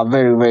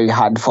very, very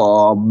hard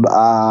for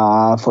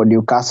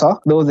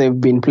Newcastle, though they've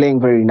been playing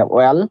very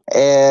well.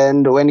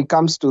 And when it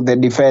comes to the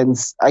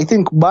defense, I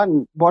think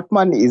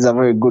Botman is a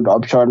very good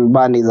option.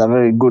 Ban is a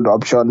very good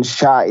option.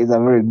 Shah is a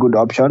very good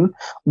option,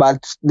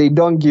 but they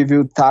don't give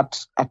you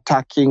that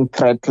attacking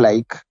threat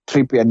like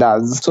Trippier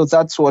does. So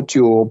that's what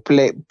you're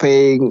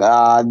paying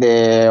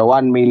the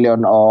 1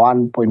 million or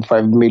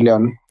 1.5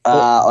 million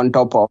on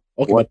top of.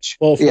 Okay, but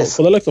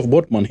for the likes of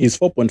Botman, he's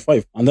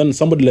 4.5, and then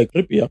somebody like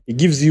Trippier, he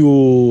gives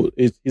you,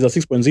 he's a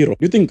 6.0. Do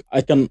you think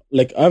I can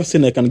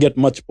get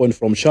much point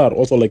from Shar,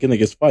 also in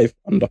his 5,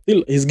 and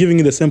still he's giving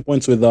you the same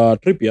points with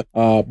Trippier,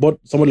 but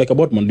somebody like a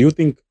Botman, do you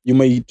think you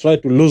may try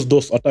to lose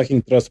those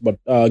attacking threats, but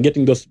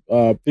getting those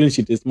clean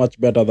sheet is much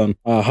better than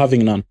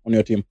having none on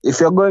your team? If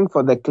you're going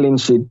for the clean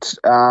sheet,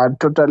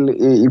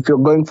 if you're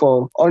going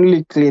for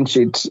only clean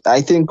sheet,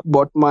 I think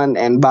Botman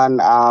and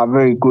Ban are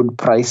very good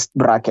price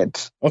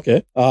bracket.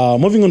 Okay.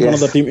 Moving on to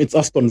another team, it's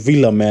Aston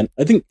Villa, man.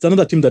 I think it's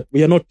another team that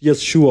we are not yet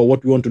sure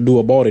what we want to do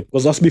about it.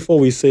 Because as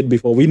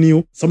we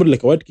knew somebody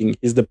like White King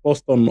is the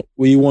person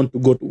we want to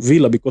go to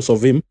Villa because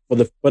of him, for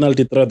the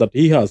penalty threat that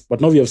he has. But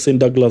now we have seen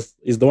Douglas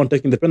is the one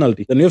taking the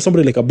penalty. Then we have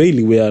somebody like a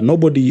Bailey, where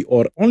nobody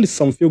or only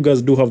some few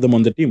guys do have them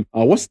on the team.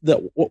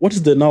 What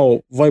is the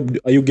now vibe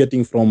are you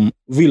getting from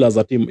Villa as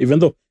a team? Even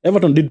though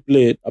Everton did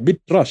play a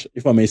bit trash,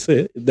 if I may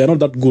say, they're not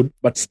that good.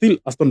 But still,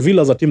 Aston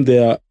Villa as a team,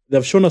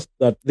 they've shown us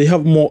that they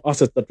have more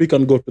assets that we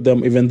can go to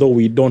them, even though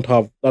we don't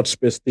have that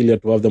space still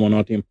yet to have them on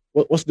our team.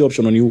 What's the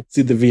option when you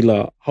see the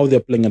Villa, how they're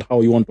playing and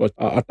how you want to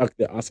attack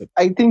their assets?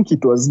 I think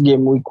it was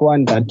game week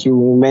 1 that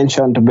you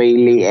mentioned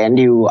Bailey and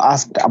you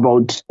asked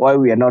about why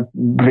we are not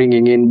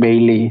bringing in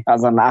Bailey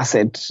as an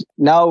asset.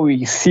 Now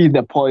we see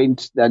the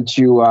point that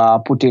you are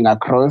putting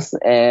across,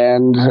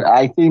 and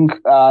I think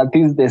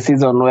this is the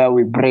season where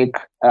we break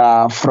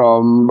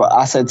from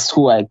assets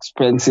who are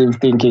expensive,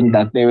 thinking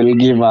that they will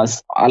give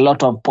us a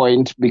lot of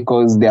points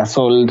because they are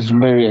sold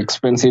very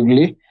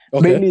expensively.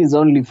 Okay. Bailey is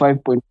only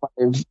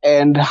 5.5,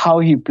 and how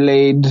he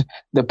played,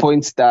 the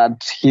points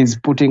that he's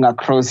putting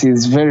across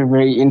is very,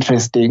 very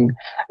interesting.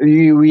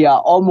 We are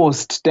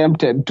almost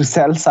tempted to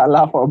sell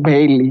Salah for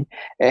Bailey,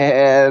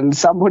 and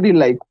somebody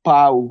like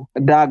Pau,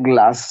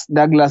 Douglas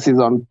is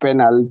on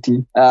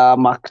penalty,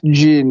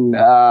 McGinn,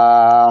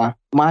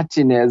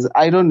 Martinez,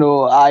 I don't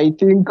know. I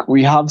think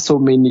we have so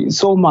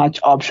much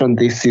option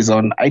this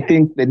season. I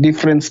think the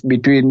difference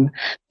between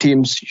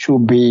teams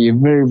should be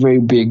very, very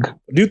big.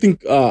 Do you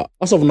think,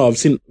 as of now, I've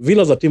seen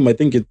Villa as a team, I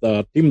think it's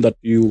a team that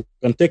you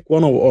can take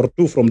one or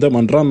two from them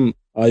and run.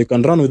 You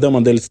can run with them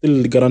and they'll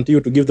still guarantee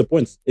you to give the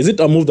points. Is it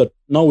a move that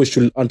now we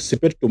should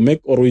anticipate to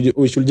make, or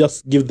we should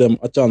just give them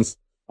a chance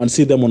and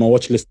see them on our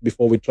watch list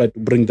before we try to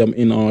bring them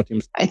in our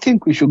teams? I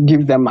think we should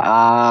give them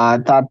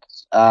that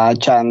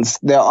chance.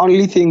 The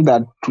only thing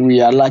that we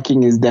are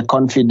lacking is the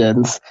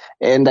confidence,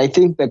 and I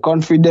think the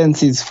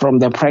confidence is from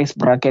the price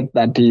bracket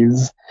that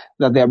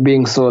they are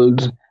being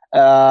sold.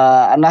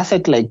 An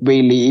asset like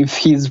Bailey, if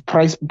his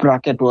price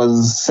bracket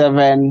was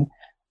 7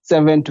 to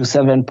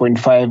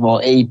 7.5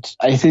 or 8,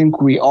 I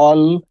think we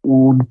all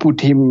would put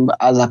him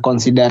as a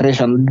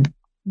consideration.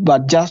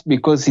 But just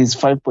because he's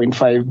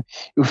 5.5,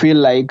 you feel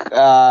like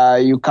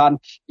you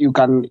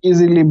can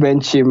easily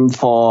bench him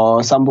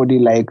for somebody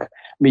like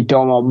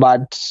Mitoma,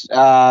 but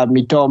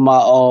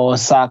Mitoma or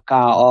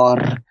Saka or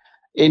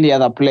any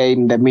other player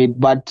in the mid.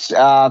 But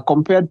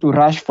compared to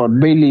Rashford,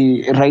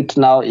 Bailey right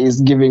now is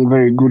giving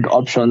very good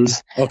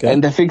options. Okay.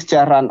 And the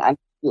fixture run,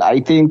 I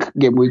think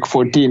game week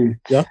 14,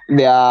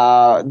 they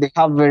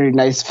have very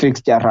nice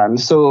fixture run.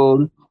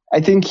 So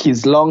I think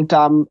he's long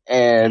term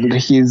and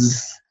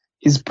he's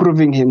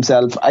proving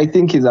himself. I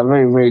think he's a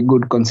very, very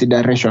good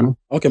consideration.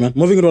 Okay, man.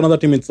 Moving to another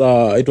team, it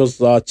was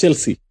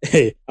Chelsea.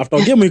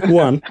 After game week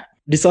 1,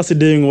 Disasi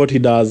doing what he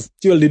does.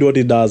 Chilwell did what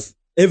he does.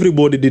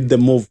 Everybody did the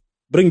move.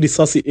 Bring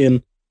Disasi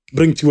in.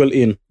 Bring Chilwell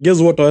in. Guess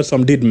what West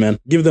Ham did, man?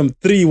 Give them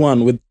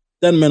 3-1 with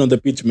 10 men on the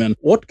pitch, man.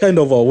 What kind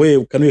of a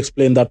way can you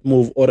explain that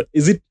move? Or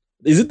is it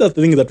the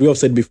thing that we have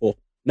said before?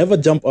 Never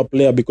jump a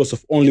player because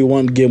of only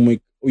one game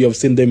week we have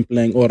seen them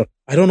playing, or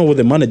I don't know what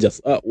the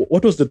managers.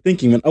 What was the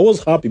thinking, man? I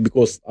was happy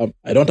because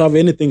I don't have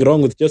anything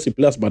wrong with Chelsea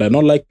players, but I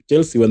don't like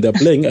Chelsea when they're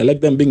playing. I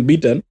like them being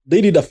beaten. They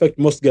did affect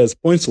most guys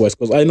points-wise,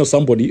 because I know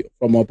somebody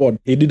from our pod,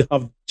 he did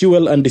have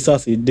Chilwell and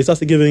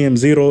Disasi giving him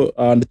 0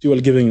 and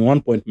Chilwell giving him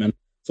 1 point, man.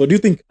 So do you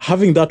think,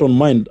 having that on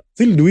mind,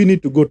 still do we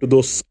need to go to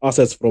those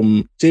assets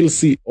from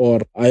Chelsea,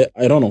 or I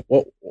don't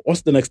know,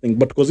 what's the next thing?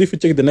 But because if you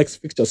check the next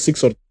fixture,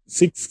 six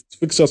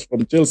fixtures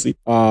from Chelsea,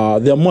 they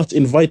are much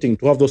inviting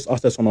to have those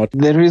assets on our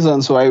team. The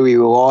reasons why we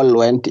all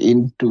went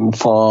into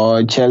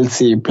for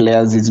Chelsea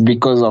players is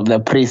because of the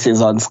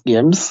pre-season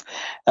games.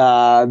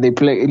 They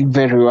played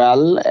very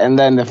well, and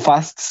then the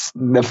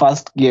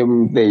first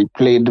game they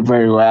played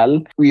very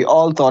well. We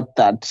all thought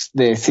that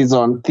this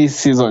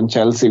season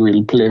Chelsea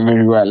will play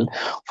very well,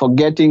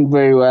 forgetting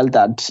very well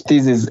that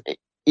this is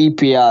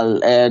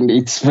EPL and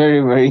it's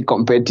very, very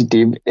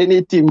competitive.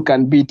 Any team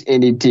can beat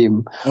any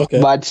team,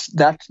 but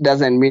that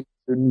doesn't mean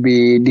to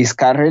be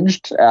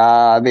discouraged.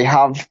 They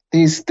have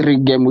these 3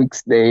 game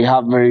weeks. They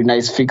have very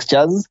nice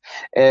fixtures,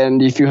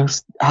 and if you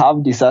have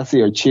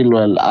Disasi or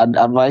Chilwell, I'd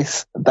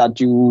advise that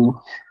you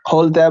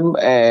hold them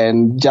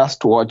and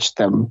just watch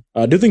them.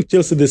 Do you think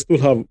Chelsea, they still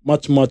have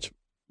much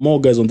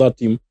more guys on that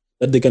team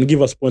that they can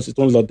give us points? It's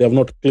only that they have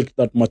not clicked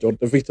that much, or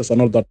the fixtures are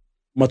not that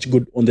much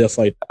good on their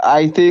side?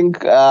 I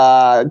think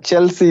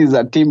Chelsea is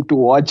a team to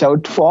watch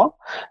out for.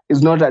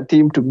 It's not a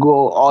team to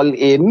go all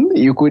in.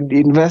 You could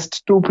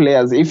invest 2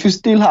 players. If you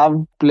still have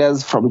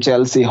players from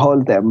Chelsea,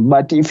 hold them.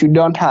 But if you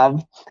don't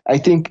have, I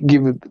think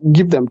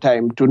give them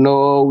time to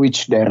know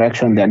which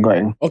direction they're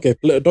going. Okay,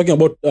 talking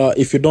about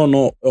if you don't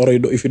know, or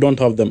if you don't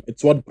have them,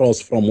 it's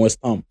Ward-Prowse from West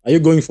Ham. Are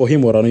you going for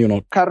him, or are you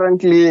not?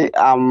 Currently,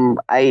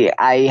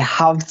 I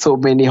have so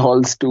many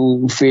holes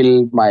to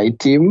fill my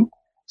team.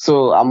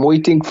 So I'm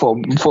waiting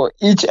for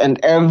each and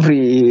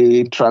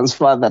every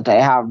transfer that I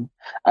have.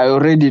 I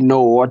already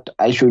know what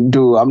I should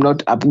do. I'm not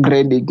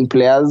upgrading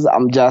players.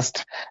 I'm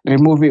just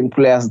removing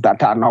players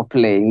that are not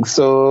playing.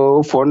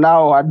 So for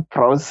now,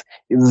 Ward-Prowse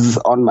is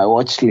on my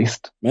watch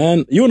list.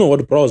 Man, you know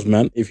Ward-Prowse,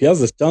 man. If he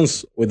has a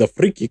chance with a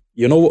free kick,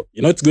 you know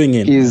it's going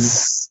in.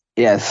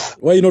 Yes.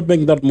 Why are you not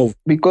making that move?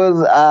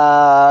 Because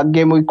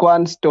game week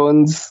 1,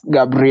 Stones,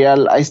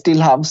 Gabriel. I still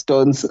have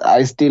Stones.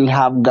 I still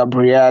have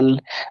Gabriel.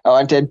 I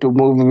wanted to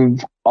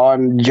move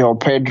on Joe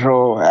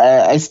Pedro.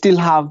 I still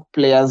have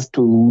players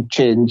to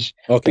change.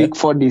 Okay.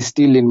 Pickford is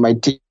still in my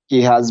team.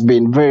 He has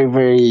been very,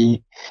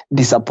 very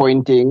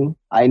disappointing.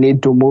 I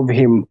need to move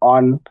him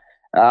on.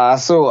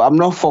 So I'm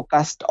not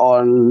focused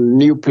on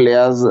new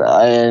players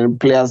and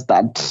players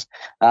that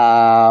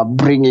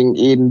bringing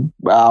in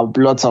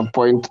lots of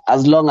points.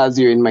 As long as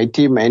you're in my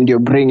team and you're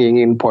bringing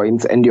in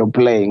points and you're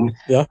playing,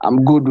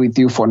 I'm good with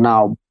you for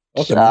now.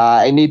 Okay.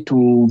 I need to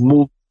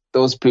move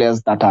those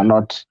players that are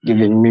not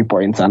giving me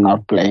points and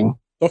not playing.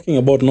 Talking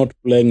about not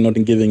playing, not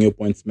giving you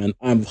points, man.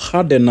 I've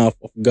had enough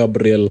of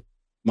Gabriel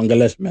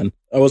Mangalesh, man.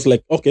 I was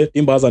like, okay,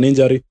 Timber has an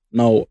injury.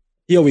 Now,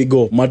 here we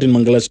go, Martin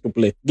Mangalesh to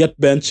play. Get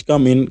bench,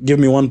 come in, give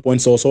me 1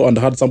 point also, and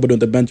I had somebody on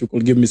the bench who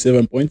could give me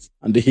 7 points.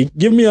 And he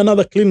give me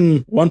another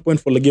clean 1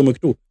 point for the game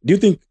week 2. Do you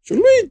think, should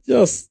we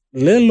just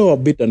lay low a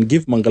bit and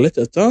give Mangalech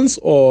a chance,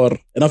 or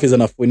enough is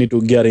enough? We need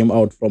to get him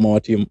out from our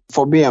team.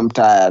 For me, I'm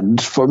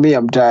tired.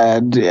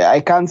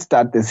 I can't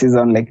start the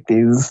season like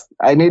this.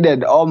 I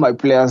needed all my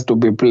players to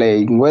be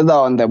playing, whether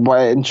on the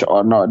bench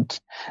or not.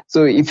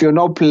 So if you're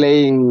not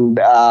playing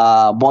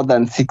more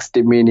than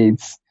 60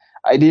 minutes,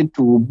 I need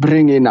to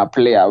bring in a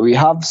player. We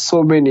have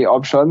so many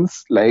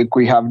options, like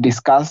we have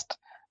discussed,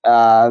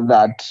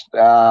 that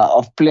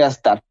of players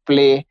that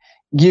play,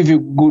 give you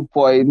good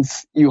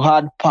points. You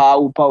had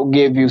Pau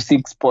gave you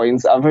 6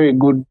 points, a very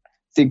good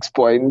 6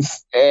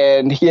 points.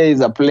 And here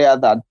is a player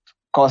that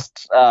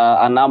cost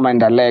an arm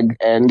and a leg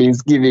and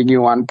is giving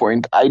you 1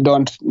 point. I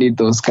don't need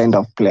those kind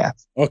of players.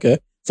 Okay.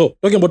 So,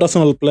 talking about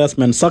Arsenal players,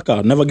 man,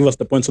 Saka never give us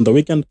the points on the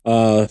weekend.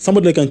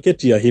 Somebody like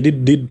Nketiah, he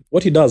did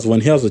what he does when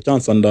he has a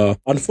chance, and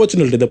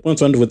unfortunately, the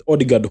points went with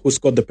Odegaard, who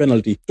scored the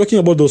penalty. Talking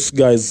about those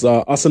guys,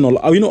 Arsenal,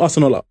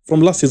 Arsenal,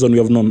 from last season, we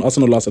have known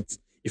Arsenal assets.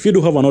 If you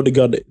do have an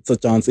Odegaard, it's a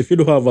chance. If you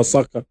do have a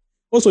Saka,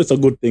 also it's a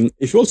good thing.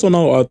 If you also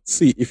now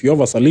see, if you have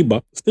a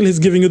Saliba, still he's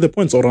giving you the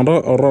points, or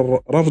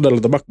Rashford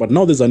at the back, but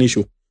now there's an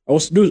issue. I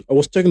was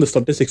checking the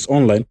statistics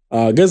online.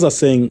 Guys are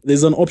saying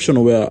there's an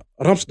option where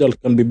Ramsdale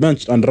can be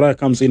benched and Raya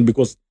comes in,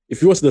 because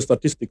if you watch the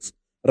statistics,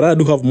 Raya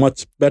do have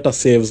much better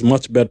saves,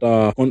 much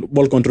better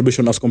ball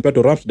contribution as compared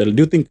to Ramsdale.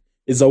 Do you think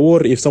it's a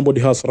worry if somebody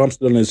has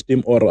Ramsdale in his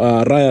team, or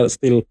Raya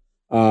still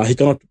he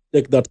cannot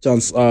take that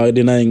chance,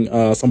 denying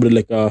somebody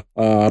like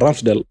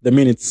Ramsdale the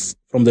minutes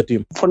from the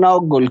team? For now,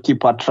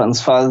 goalkeeper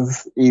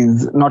transfers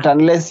is not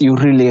unless you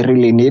really,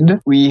 really need.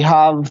 We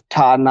have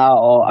Tana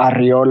or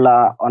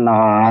Areola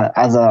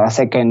as a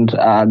second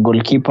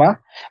goalkeeper,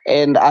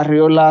 and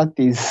Areola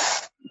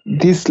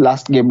this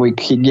last game week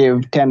he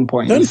gave 10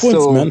 points. 10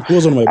 points, so man. He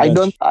was on my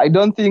bench. I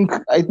don't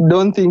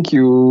think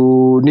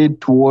you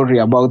need to worry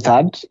about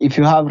that. If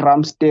you have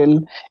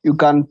Ramsdale, you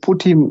can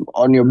put him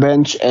on your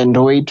bench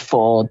and wait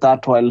for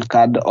that wild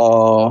card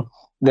or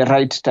the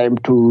right time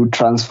to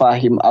transfer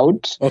him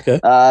out. Okay.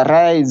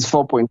 Raya is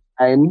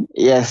 4.9.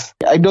 Yes.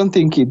 I don't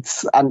think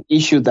it's an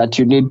issue that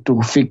you need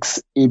to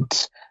fix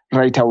it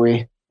right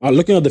away.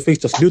 Looking at the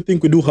fixtures, do you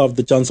think we do have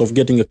the chance of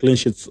getting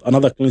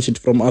another clean sheet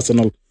from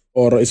Arsenal,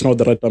 or it's not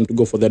the right time to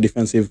go for their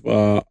defensive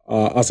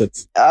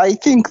assets? I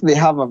think they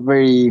have a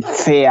very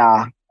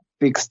fair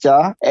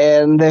fixture,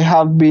 and they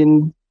have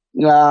been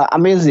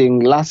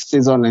amazing last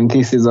season and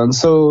this season.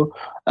 So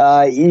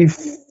if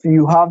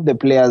you have the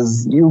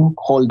players, you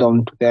hold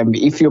on to them.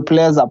 If your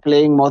players are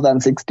playing more than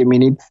 60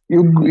 minutes,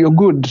 you're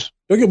good.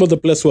 Talking about the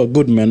players who are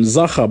good, man,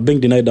 Zaha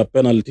being denied a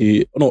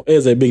penalty,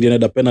 Eze being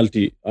denied a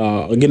penalty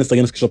against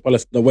Crystal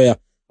Palace, where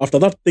after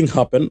that thing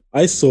happened,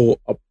 I saw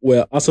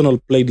where Arsenal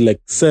played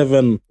like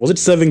 7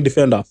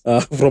 defenders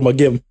from a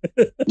game?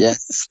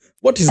 Yes.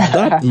 What is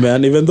that,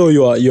 man? Even though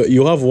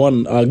you have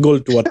one goal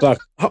to attack,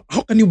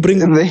 how can you bring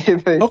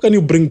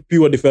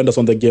pure defenders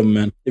on the game,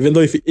 man? Even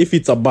though if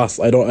it's a bus,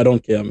 I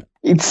don't care, man.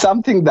 It's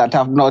something that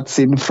I've not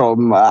seen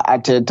from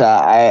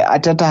Arteta.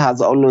 Arteta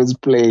has always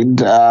played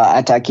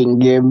attacking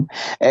game,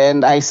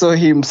 and I saw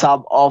him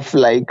sub off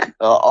like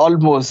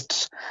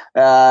almost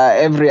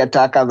every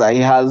attacker that he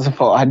has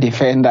for a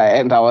defender,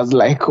 and I was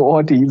like,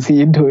 what is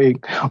he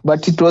doing?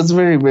 But it was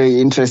very, very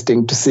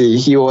interesting to see.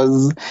 He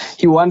really,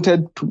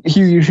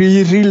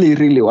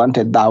 really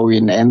wanted that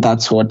win, and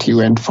that's what he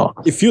went for.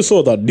 If you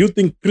saw that, do you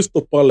think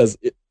Crystal Palace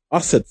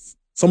assets,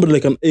 somebody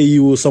like an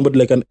AU, somebody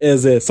like an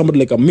Eze, somebody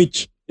like a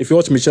Mitch, if you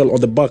watch Michel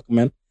on the back,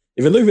 man,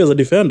 even though if he has a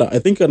defender, I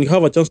think he can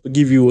have a chance to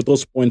give you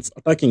those points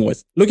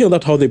attacking-wise. Looking at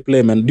that, how they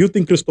play, man, do you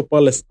think Crystal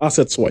Palace,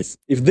 assets-wise,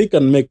 if they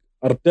can make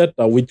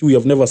Arteta, which we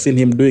have never seen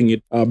him doing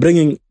it,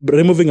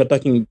 removing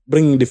attacking,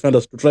 bringing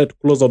defenders to try to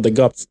close out the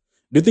gaps,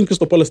 do you think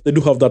Crystal Palace, they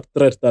do have that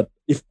threat that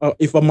if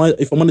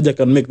a manager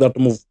can make that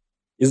move,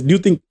 do you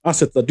think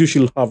assets that you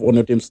should have on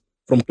your teams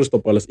from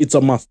Crystal Palace, it's a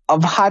must?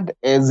 I've had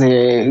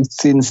Eze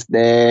since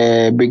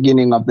the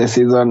beginning of the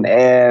season,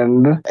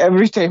 and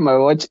every time I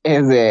watch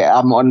Eze,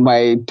 I'm on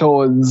my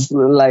toes.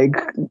 Like,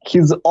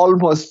 he's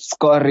almost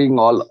scoring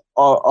or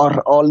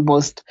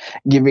almost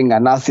giving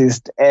an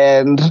assist,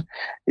 and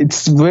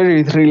it's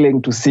very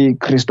thrilling to see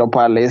Crystal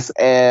Palace.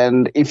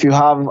 And if you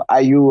have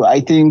Ayew, I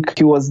think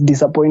he was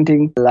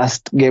disappointing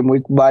last game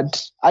week,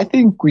 but I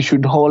think we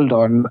should hold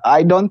on.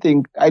 I don't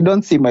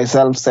see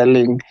myself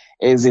selling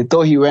Eze,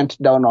 though he went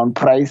down on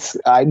price.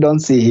 I don't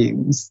see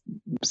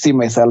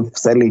myself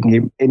selling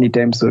him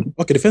anytime soon.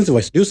 Okay, defensive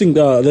wise, do you think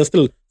there's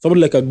still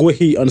somebody like a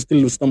Guehi and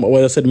still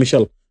I said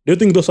Michel? Do you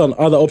think those are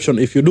another option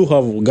if you do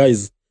have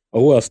guys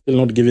who are still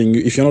not giving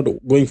you, if you're not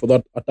going for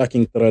that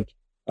attacking threat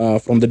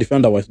from the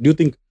defender wise? Do you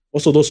think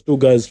also those two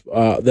guys,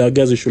 they are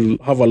guys you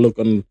should have a look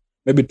and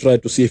maybe try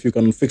to see if you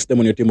can fix them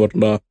on your team? But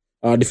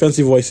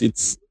defensive wise,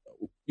 it's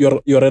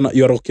you're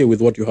okay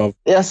with what you have?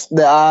 Yes,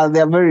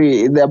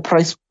 their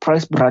price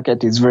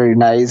bracket is very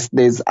nice.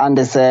 There's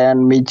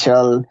Anderson,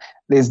 Mitchell,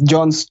 There's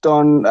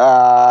Johnston,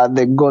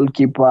 the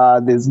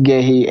goalkeeper, there's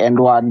Gehi and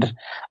Ward.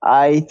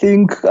 I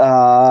think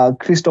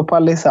Crystal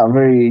Palace are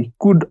very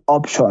good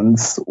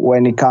options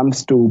when it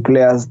comes to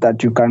players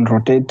that you can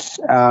rotate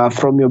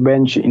from your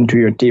bench into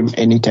your team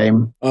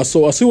anytime.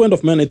 So as we went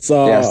off, man, it's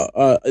Yes.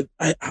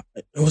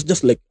 it was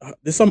just like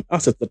there's some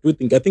assets that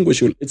I think we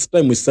should. It's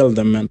time we sell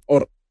them, man.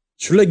 Or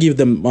should I give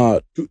them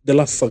the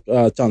last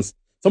chance?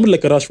 Somebody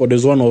like Rashford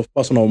is one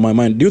person of my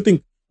mind. Do you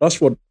think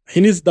Rashford,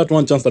 he needs that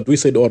one chance that we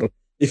said, or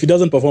if he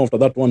doesn't perform after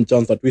that one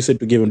chance that we said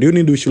to give him, do you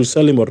think we should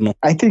sell him or no?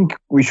 I think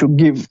we should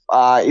give,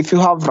 if you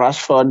have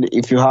Rashford,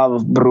 if you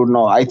have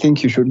Bruno, I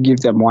think you should give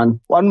them one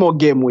more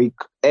game week.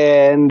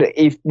 And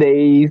if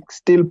they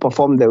still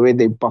perform the way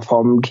they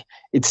performed,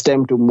 it's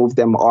time to move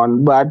them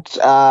on. But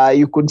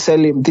you could sell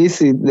him this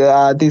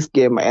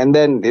game, and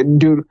then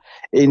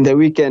in the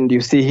weekend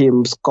you see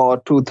him score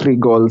 2-3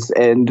 goals,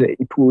 and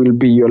it will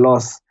be your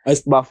loss.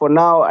 But for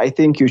now, I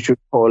think you should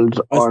hold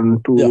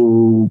on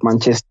to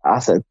Manchester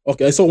assets.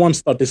 Okay, I saw one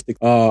statistic.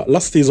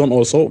 Last season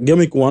also, game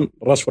week 1,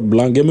 Rashford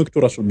blank. Game week 2,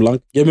 Rashford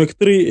blank. Game week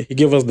 3, he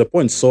gave us the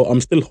points. So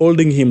I'm still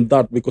holding him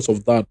that because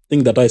of that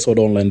thing that I saw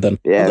online then.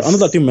 Yes.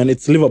 Another team, man,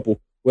 it's Liverpool,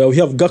 where we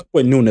have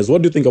Gakpo and Nunes.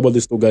 What do you think about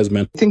these two guys,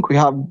 man? I think we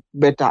have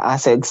better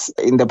assets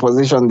in the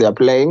position they're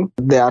playing.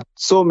 There are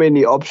so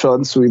many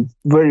options with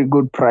very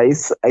good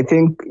price. I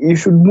think you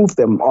should move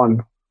them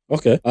on.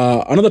 Okay.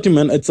 Another team,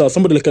 man, it's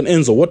somebody like an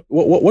Enzo.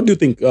 What do you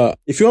think?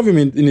 If you have him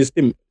in his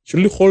team, should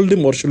you hold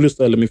him or should you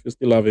sell him if you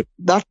still have him?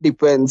 That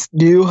depends.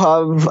 Do you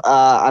have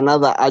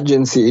another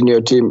agency in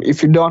your team?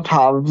 If you don't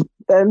have,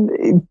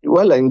 then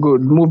well and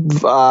good.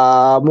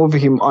 Move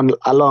him on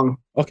along.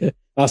 Okay.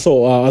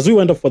 So as we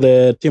went up for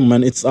the team,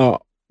 man, it's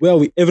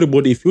where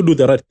everybody, if you do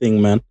the right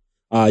thing, man,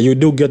 you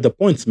do get the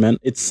points, man.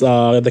 It's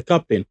the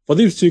captain. For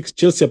this week,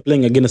 Chelsea are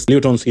playing against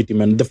Luton City,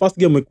 man. The first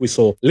game week we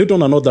saw,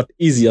 Luton are not that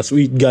easy as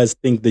we guys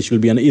think they should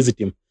be an easy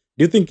team.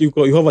 Do you think you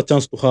have a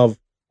chance to have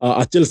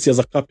a Chelsea as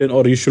a captain,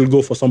 or you should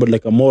go for somebody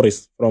like a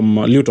Morris from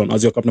Luton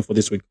as your captain for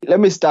this week? Let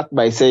me start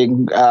by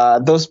saying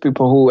those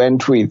people who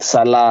went with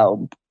Salah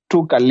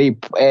took a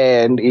leap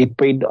and it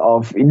paid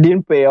off. It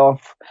didn't pay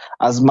off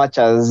as much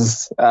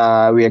as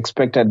we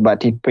expected,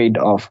 but it paid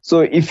off.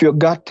 So if your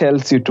gut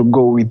tells you to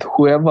go with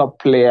whoever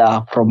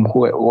player from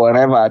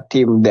whatever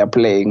team they're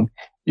playing,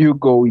 you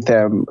go with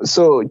them.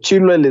 So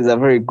Chilwell is a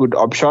very good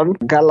option.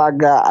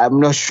 Gallagher,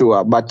 I'm not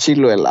sure, but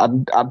Chilwell,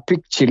 I'd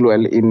pick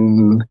Chilwell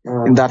in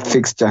that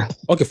fixture.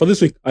 Okay, for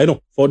this week, I know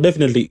for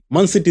definitely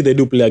Man City they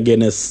do play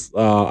against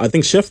I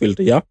think Sheffield,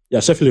 yeah,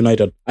 Sheffield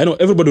United. I know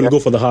everybody will go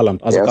for the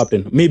Haaland as a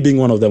captain. Me being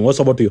one of them. What's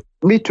about you?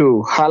 Me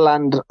too.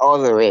 Haaland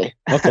all the way.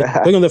 Okay,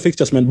 going on the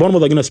fixtures, man.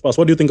 Bournemouth against Spurs.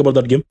 What do you think about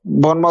that game?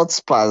 Bournemouth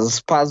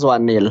Spurs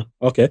 1-0.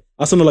 Okay,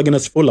 Arsenal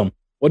against Fulham.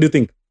 What do you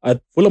think?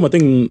 Fulham, I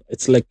think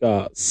it's like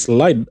a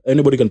slide.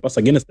 Anybody can pass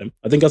against them.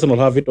 I think Arsenal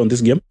have it on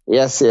this game.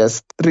 Yes.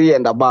 3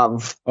 and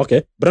above.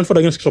 Okay. Brentford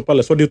against Crystal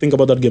Palace. What do you think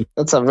about that game?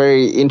 That's a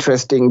very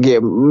interesting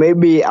game.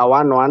 Maybe a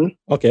 1-1.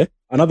 Okay.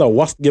 Another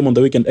worst game on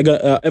the weekend.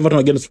 Everton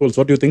against Wolves.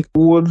 What do you think?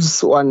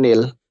 Wolves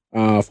 1-0.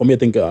 For me, I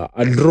think a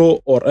draw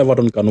or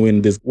Everton can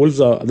win this. Wolves,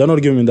 they're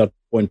not giving me that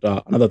point.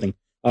 Another thing.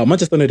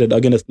 Manchester United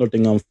against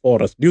Nottingham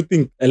Forest. Do you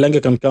think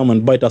Elanga can come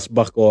and bite us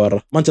back,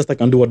 or Manchester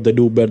can do what they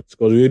do best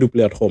because we do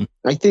play at home?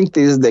 I think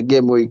this is the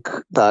game week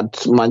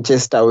that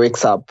Manchester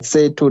wakes up.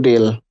 Say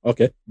 2-0.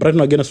 Okay.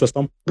 Brighton against West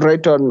Ham.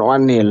 Brighton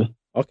 1-0.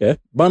 Okay.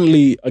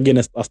 Burnley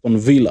against Aston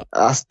Villa.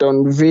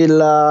 Aston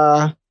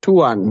Villa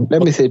 2-1.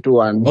 Let me say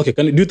 2-1. Okay.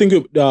 Do you think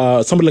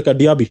somebody like a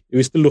Diaby,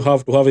 we still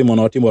have to have him on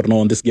our team or no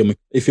on this game week?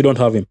 If you don't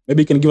have him,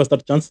 maybe you can give us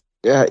that chance?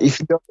 Yeah, if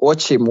you don't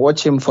watch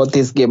him for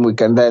this game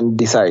week and then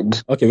decide.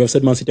 Okay, we have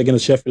said Man City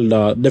against Sheffield.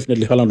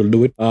 Definitely Haaland will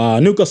do it.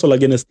 Newcastle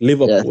against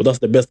Liverpool. Yes. That's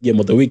the best game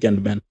of the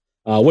weekend, man.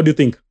 What do you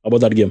think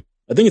about that game?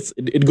 I think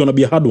it's going to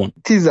be a hard one.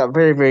 It is a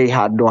very, very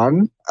hard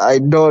one. I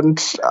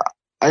don't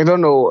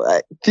know.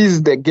 It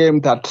is the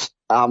game that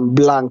I'm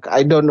blank.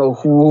 I don't know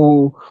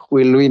who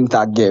will win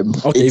that game.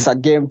 Okay. It's a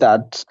game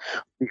that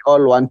we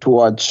all want to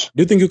watch.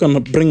 Do you think you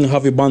can bring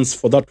Harvey Barnes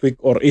for that week,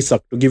 or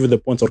Isak to give you the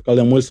points, or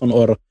Callum Wilson,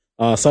 or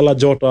Salah,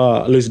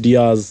 Jota, Luis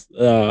Diaz?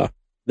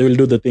 They will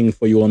do the thing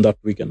for you on that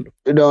weekend.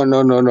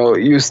 No.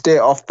 You stay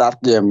off that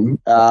game.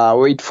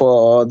 Wait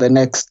for the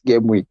next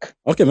game week.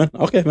 Okay,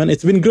 man.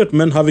 It's been great,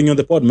 man, having you on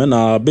the pod,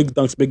 man. Big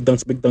thanks,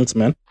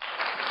 man.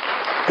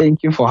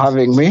 Thank you for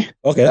having me.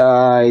 Okay.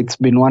 It's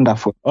been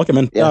wonderful. Okay,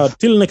 man. Yes.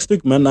 Till next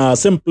week, man.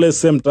 Same place,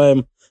 same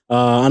time.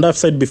 And I've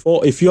said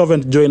before, if you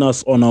haven't joined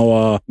us on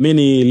our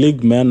mini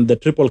league, man, the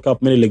Triple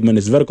Cup mini league, man,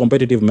 is very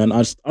competitive, man.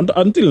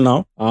 Until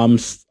now, I'm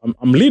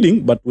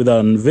leading, but with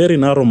a very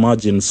narrow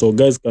margin. So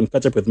guys can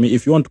catch up with me.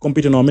 If you want to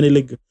compete in our mini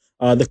league,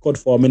 the code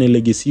for our mini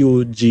league is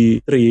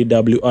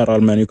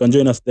UG3WRL, man. You can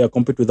join us there,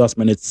 compete with us,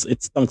 man. It's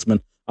thanks,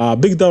 man.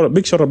 Big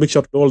shout out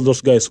to all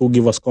those guys who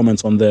give us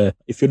comments on the.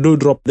 If you do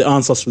drop the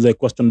answers to the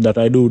question that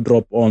I do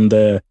drop on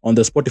the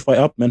Spotify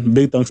app, man.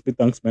 Big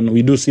thanks, man.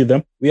 We do see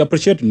them. We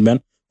appreciate it,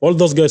 man. All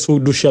those guys who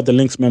do share the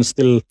links, man.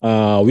 Still,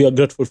 we are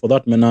grateful for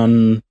that, man.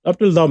 And up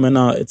till now, man,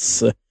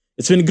 it's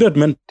been great,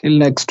 man. Till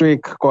next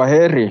week,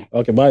 kwaheri.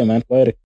 Okay, bye, man. Kwaheri.